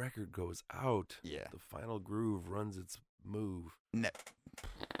the record goes out. Yeah. The final groove runs its move.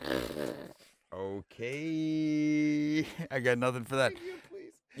 Okay. I got nothing for that.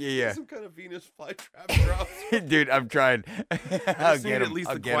 Please. Yeah. Some kind of Venus flytrap drops. Dude, I'm trying. I'll get him. At least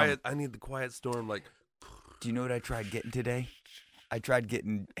I'll the get quiet. him. I need the quiet storm. Like, do you know what I tried getting today? I tried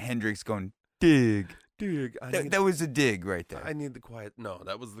getting Hendrix going, dig. dig. That was a dig right there. I need the quiet. No,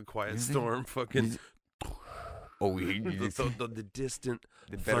 that was the quiet storm. Fucking. Oh, the distant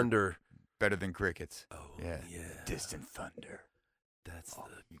thunder. Better than crickets. Oh, yeah. yeah. Distant thunder. That's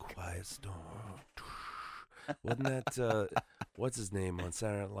the quiet storm. Wasn't that what's his name on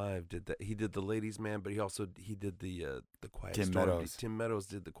Saturday Night Live? Did that? He did the Ladies Man, but he did the Quiet Tim Storm. Meadows. Tim Meadows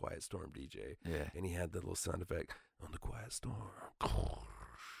did the Quiet Storm DJ. Yeah, and he had that little sound effect on the Quiet Storm.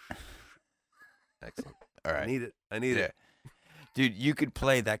 Excellent. All right, I need it, dude. You could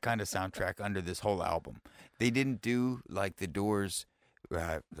play that kind of soundtrack under this whole album. They didn't do like the Doors.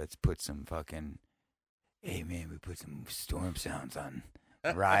 Let's put some fucking. Hey man, we put some storm sounds on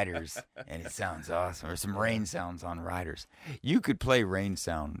Riders, and it sounds awesome. Or some rain sounds on Riders. You could play rain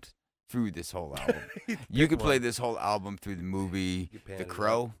sound through this whole album. You could play this whole album through the movie The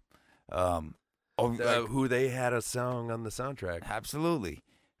Crow. Who they had a song on the soundtrack. Absolutely.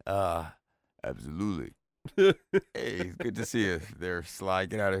 Absolutely. Hey, it's good to see you there, Sly.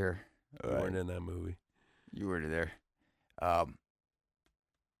 Get out of here. You weren't in that movie. You were there.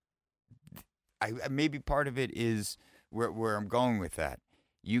 Maybe part of it is where I'm going with that.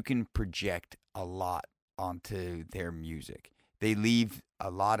 You can project a lot onto their music. They leave a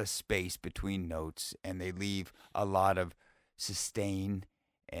lot of space between notes, and they leave a lot of sustain,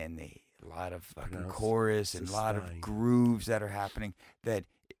 and a lot of fucking chorus, and a lot of grooves that are happening. That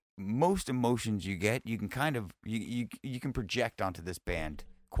most emotions you get, you can kind of you can project onto this band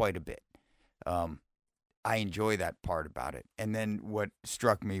quite a bit. I enjoy that part about it. And then what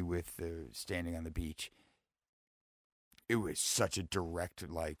struck me with the Standing on the Beach, it was such a direct,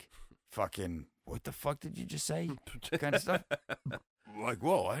 like, fucking, what the fuck did you just say? kind of stuff. Like,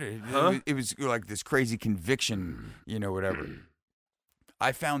 whoa, it was like this crazy conviction, whatever.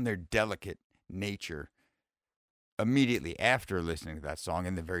 I found their delicate nature immediately after listening to that song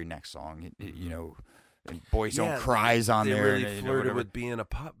and the very next song. You know, and Boys Don't Cry's on they there. Really and, flirted with being a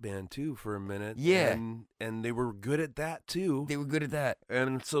pop band too for a minute. Yeah. And they were good at that too. They were good at that.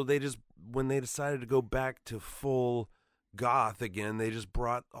 And so they just, when they decided to go back to full goth again, they just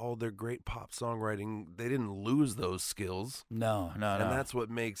brought all their great pop songwriting. They didn't lose those skills. No. And that's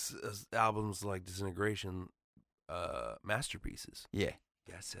what makes albums like Disintegration masterpieces. Yeah.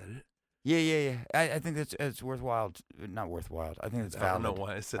 Yeah, I said it. Yeah. I think it's worthwhile. Not worthwhile. I think it's valid. I don't know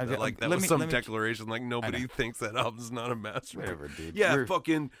why I said that. I- Like that let was me- some let me- declaration. Like nobody thinks that album's not a masterpiece. Whatever, dude. Yeah, We're-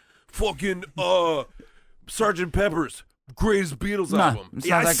 fucking Sgt. Pepper's greatest Beatles No, album. it's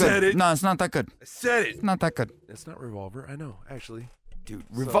Yeah, not I that said good. it. No, it's not that good. I said it. It's not that good. It's not Revolver. I know, actually. Dude,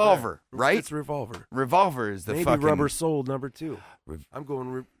 So, Revolver, yeah, right? It's Revolver. Revolver is the Maybe fucking... Rubber Soul #2. Rev- I'm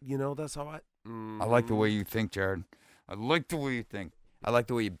going. That's how I. I like the way you think, Jared. I like the way you think. I like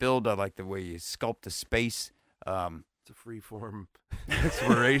the way you build. I like the way you sculpt the space. It's a free form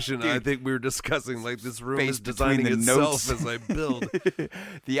exploration. I think we were discussing like this room Space is between designing the itself notes. as I build.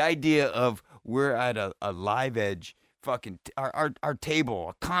 The idea of we're at a live edge fucking our table,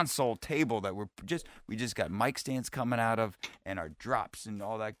 a console table that we just got mic stands coming out of and our drops and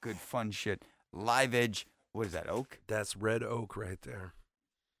all that good fun shit. Live edge. What is that? Oak? That's red oak right there.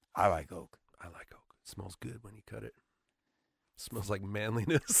 I like oak. I like oak. It smells good when you cut it. Smells like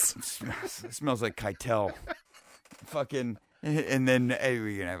manliness. It smells like Keitel. Fucking. And then hey,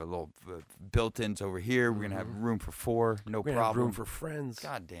 we're gonna have a little built-ins over here. We're gonna have room for 4, no We're gonna problem. have room for friends.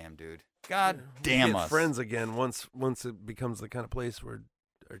 God damn, dude. God We'll damn get us. friends again once it becomes the kind of place where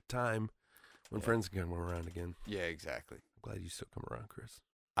our time when friends can come around again. Yeah, exactly. I'm glad you still come around, Chris.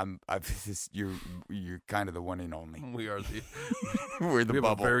 You're kind of the one and only. We are the We're the we have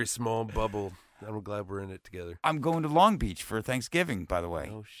bubble. a very small bubble. I'm glad we're in it together. I'm going to Long Beach for Thanksgiving, by the way.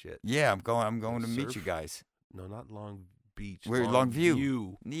 Oh shit. Yeah, I'm going to meet Surf? you guys. No, not Long Beach. We're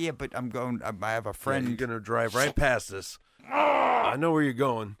Longview. Yeah, but I'm going. I have a Friend, friend. you're gonna drive right past us. I know where you're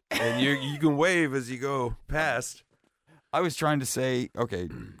going, and you can wave as you go past. I was trying to say, okay,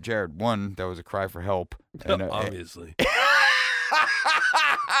 Jared. One, that was a cry for help. And, Obviously.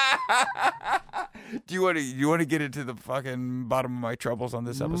 Do you want to get into the fucking bottom of my troubles on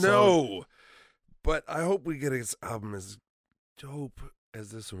this episode? No, but I hope we get his album as dope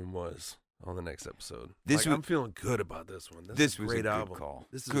as this one was on the next episode. I'm feeling good about this one. This is a was great a good album. call.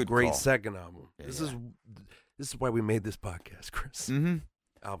 This is Good a great call. second album. Yeah, This yeah. is why we made this podcast, Chris. Mm-hmm.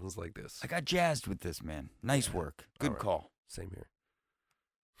 Albums like this. I got jazzed with this, man. Nice work. Good All right. call. Same here.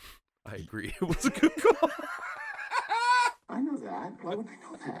 I agree. It was a good call. I know that. Why would I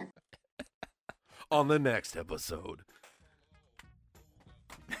know that? On the next episode.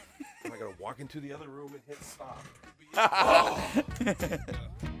 Am I going to walk into the other room and hit stop?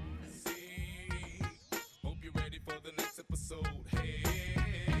 Hope you're ready for the next episode.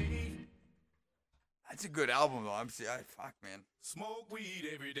 Hey, That's a good album, though. Fuck, man. smoke weed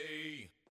every day.